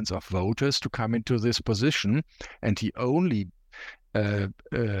millions of voters to come into this position. And he only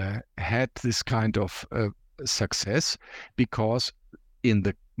had this kind of success because in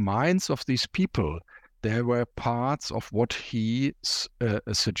the minds of these people, there were parts of what he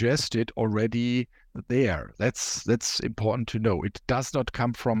suggested already there. That's important to know. It does not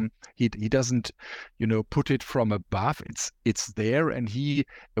come from, he doesn't, put it from above. It's there, and he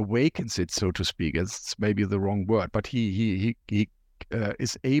awakens it, so to speak. It's maybe the wrong word, but he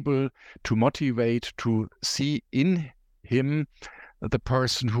is able to motivate, to see in him the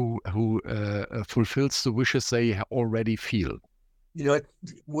person who fulfills the wishes they already feel.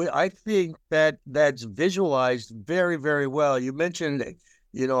 I think that's visualized very, very well. You mentioned,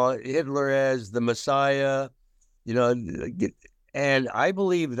 Hitler as the Messiah, and I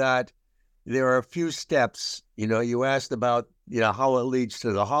believe that there are a few steps. You asked about, how it leads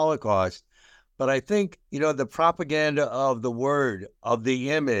to the Holocaust, but I think, the propaganda of the word, of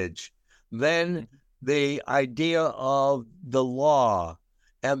the image, then the idea of the law,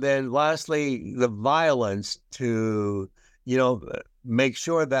 and then lastly, the violence to make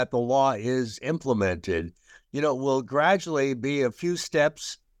sure that the law is implemented, will gradually be a few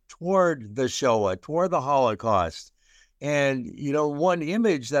steps toward the Shoah, toward the Holocaust. And, one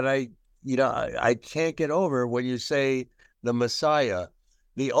image that I can't get over when you say the Messiah,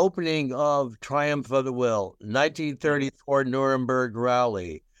 the opening of Triumph of the Will, 1934 Nuremberg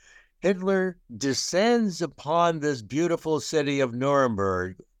rally. Hitler descends upon this beautiful city of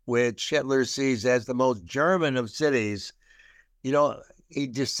Nuremberg, which Hitler sees as the most German of cities. He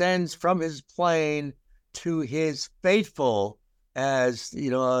descends from his plane to his faithful, as,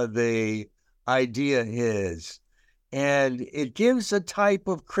 the idea is. And it gives a type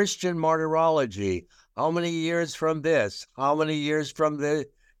of Christian martyrology. How many years from this? How many years from the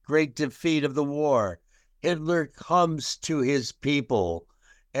great defeat of the war? Hitler comes to his people,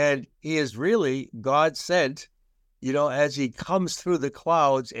 and he is really God sent, as he comes through the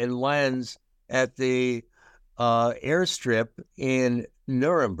clouds and lands at the airstrip in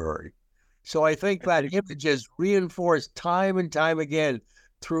Nuremberg. So I think that image is reinforced time and time again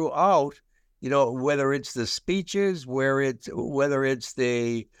throughout, whether it's the speeches, whether it's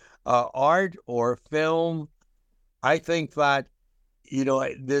the art or film. I think that,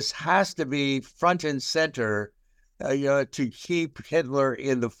 this has to be front and center, to keep Hitler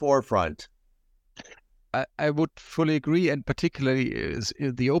in the forefront. I would fully agree, and particularly is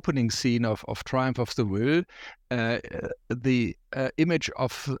the opening scene of Triumph of the Will, the image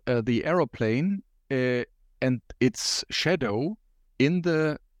of the aeroplane and its shadow in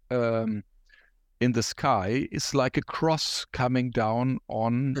the in the sky is like a cross coming down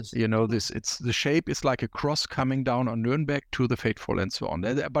on, it's the shape is like a cross coming down on Nuremberg to the faithful and so on.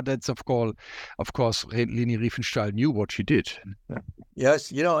 But that's of course, Leni Riefenstahl knew what she did.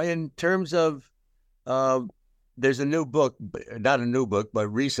 Yes, in terms of, there's a new book, not a new book, but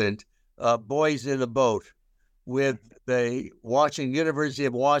recent, Boys in the Boat, with the University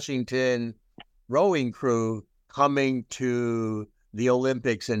of Washington rowing crew coming to the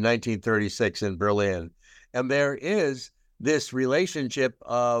Olympics in 1936 in Berlin. And there is this relationship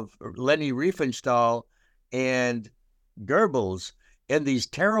of Leni Riefenstahl and Goebbels in these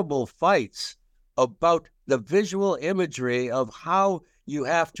terrible fights about the visual imagery of how you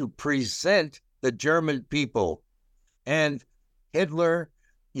have to present the German people. And Hitler,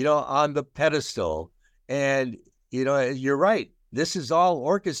 on the pedestal. And, you're right. This is all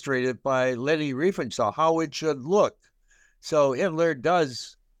orchestrated by Leni Riefenstahl, how it should look. So Hitler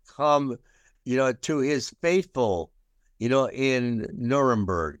does come, to his faithful, in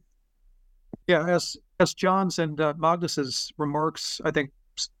Nuremberg. Yeah, as John's and Magnus's remarks, I think,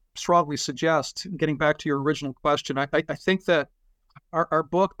 strongly suggest, getting back to your original question, I think that our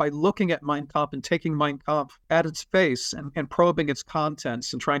book, by looking at Mein Kampf and taking Mein Kampf at its face and probing its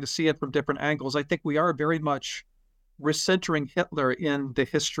contents and trying to see it from different angles, I think we are very much recentering Hitler in the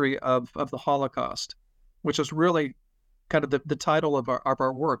history of the Holocaust, which is really kind of the title of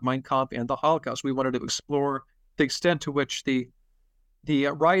our work, Mein Kampf and the Holocaust. We wanted to explore the extent to which the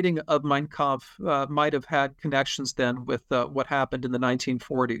writing of Mein Kampf might have had connections then with what happened in the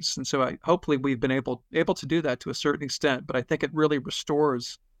 1940s. And so hopefully we've been able to do that to a certain extent, but I think it really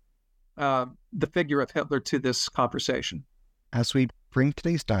restores the figure of Hitler to this conversation. As we bring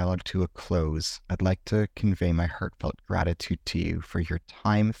today's dialogue to a close, I'd like to convey my heartfelt gratitude to you for your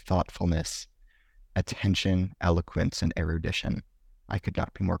time, thoughtfulness, attention, eloquence, and erudition. I could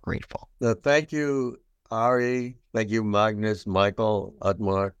not be more grateful. Thank you, Ari. Thank you, Magnus, Michael,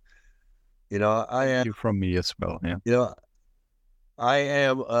 Otmar. Thank you from me as well. Yeah. I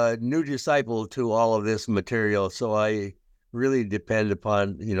am a new disciple to all of this material, so I really depend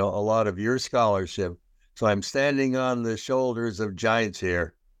upon, a lot of your scholarship. So I'm standing on the shoulders of giants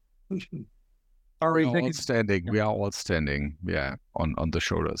here. Ari, we are all standing, on the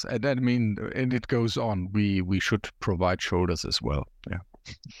shoulders. And and it goes on. We should provide shoulders as well. Yeah.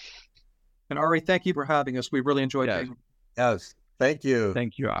 And Ari, thank you for having us. We really enjoyed it. Yes. Thank you.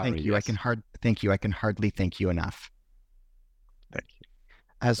 Thank you, Ari. Thank you. Yes. I can hardly thank you enough. Thank you.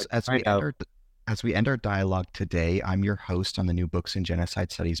 As we end our dialogue today, I'm your host on the New Books in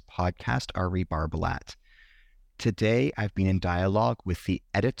Genocide Studies podcast, Ari Barbalat. Today, I've been in dialogue with the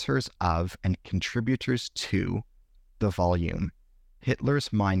editors of and contributors to the volume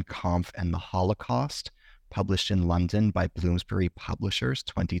Hitler's Mein Kampf and the Holocaust, published in London by Bloomsbury Publishers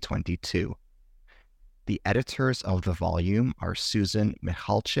 2022. The editors of the volume are Susan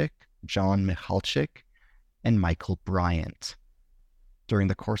Michalczyk, John Michalczyk, and Michael Bryant. During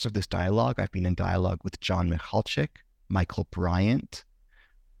the course of this dialogue, I've been in dialogue with John Michalczyk, Michael Bryant,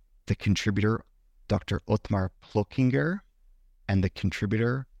 the contributor Dr. Otmar Plökinger, and the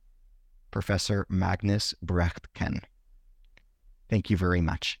contributor Professor Magnus Brechtken. Thank you very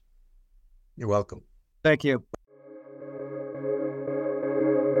much. You're welcome. Thank you.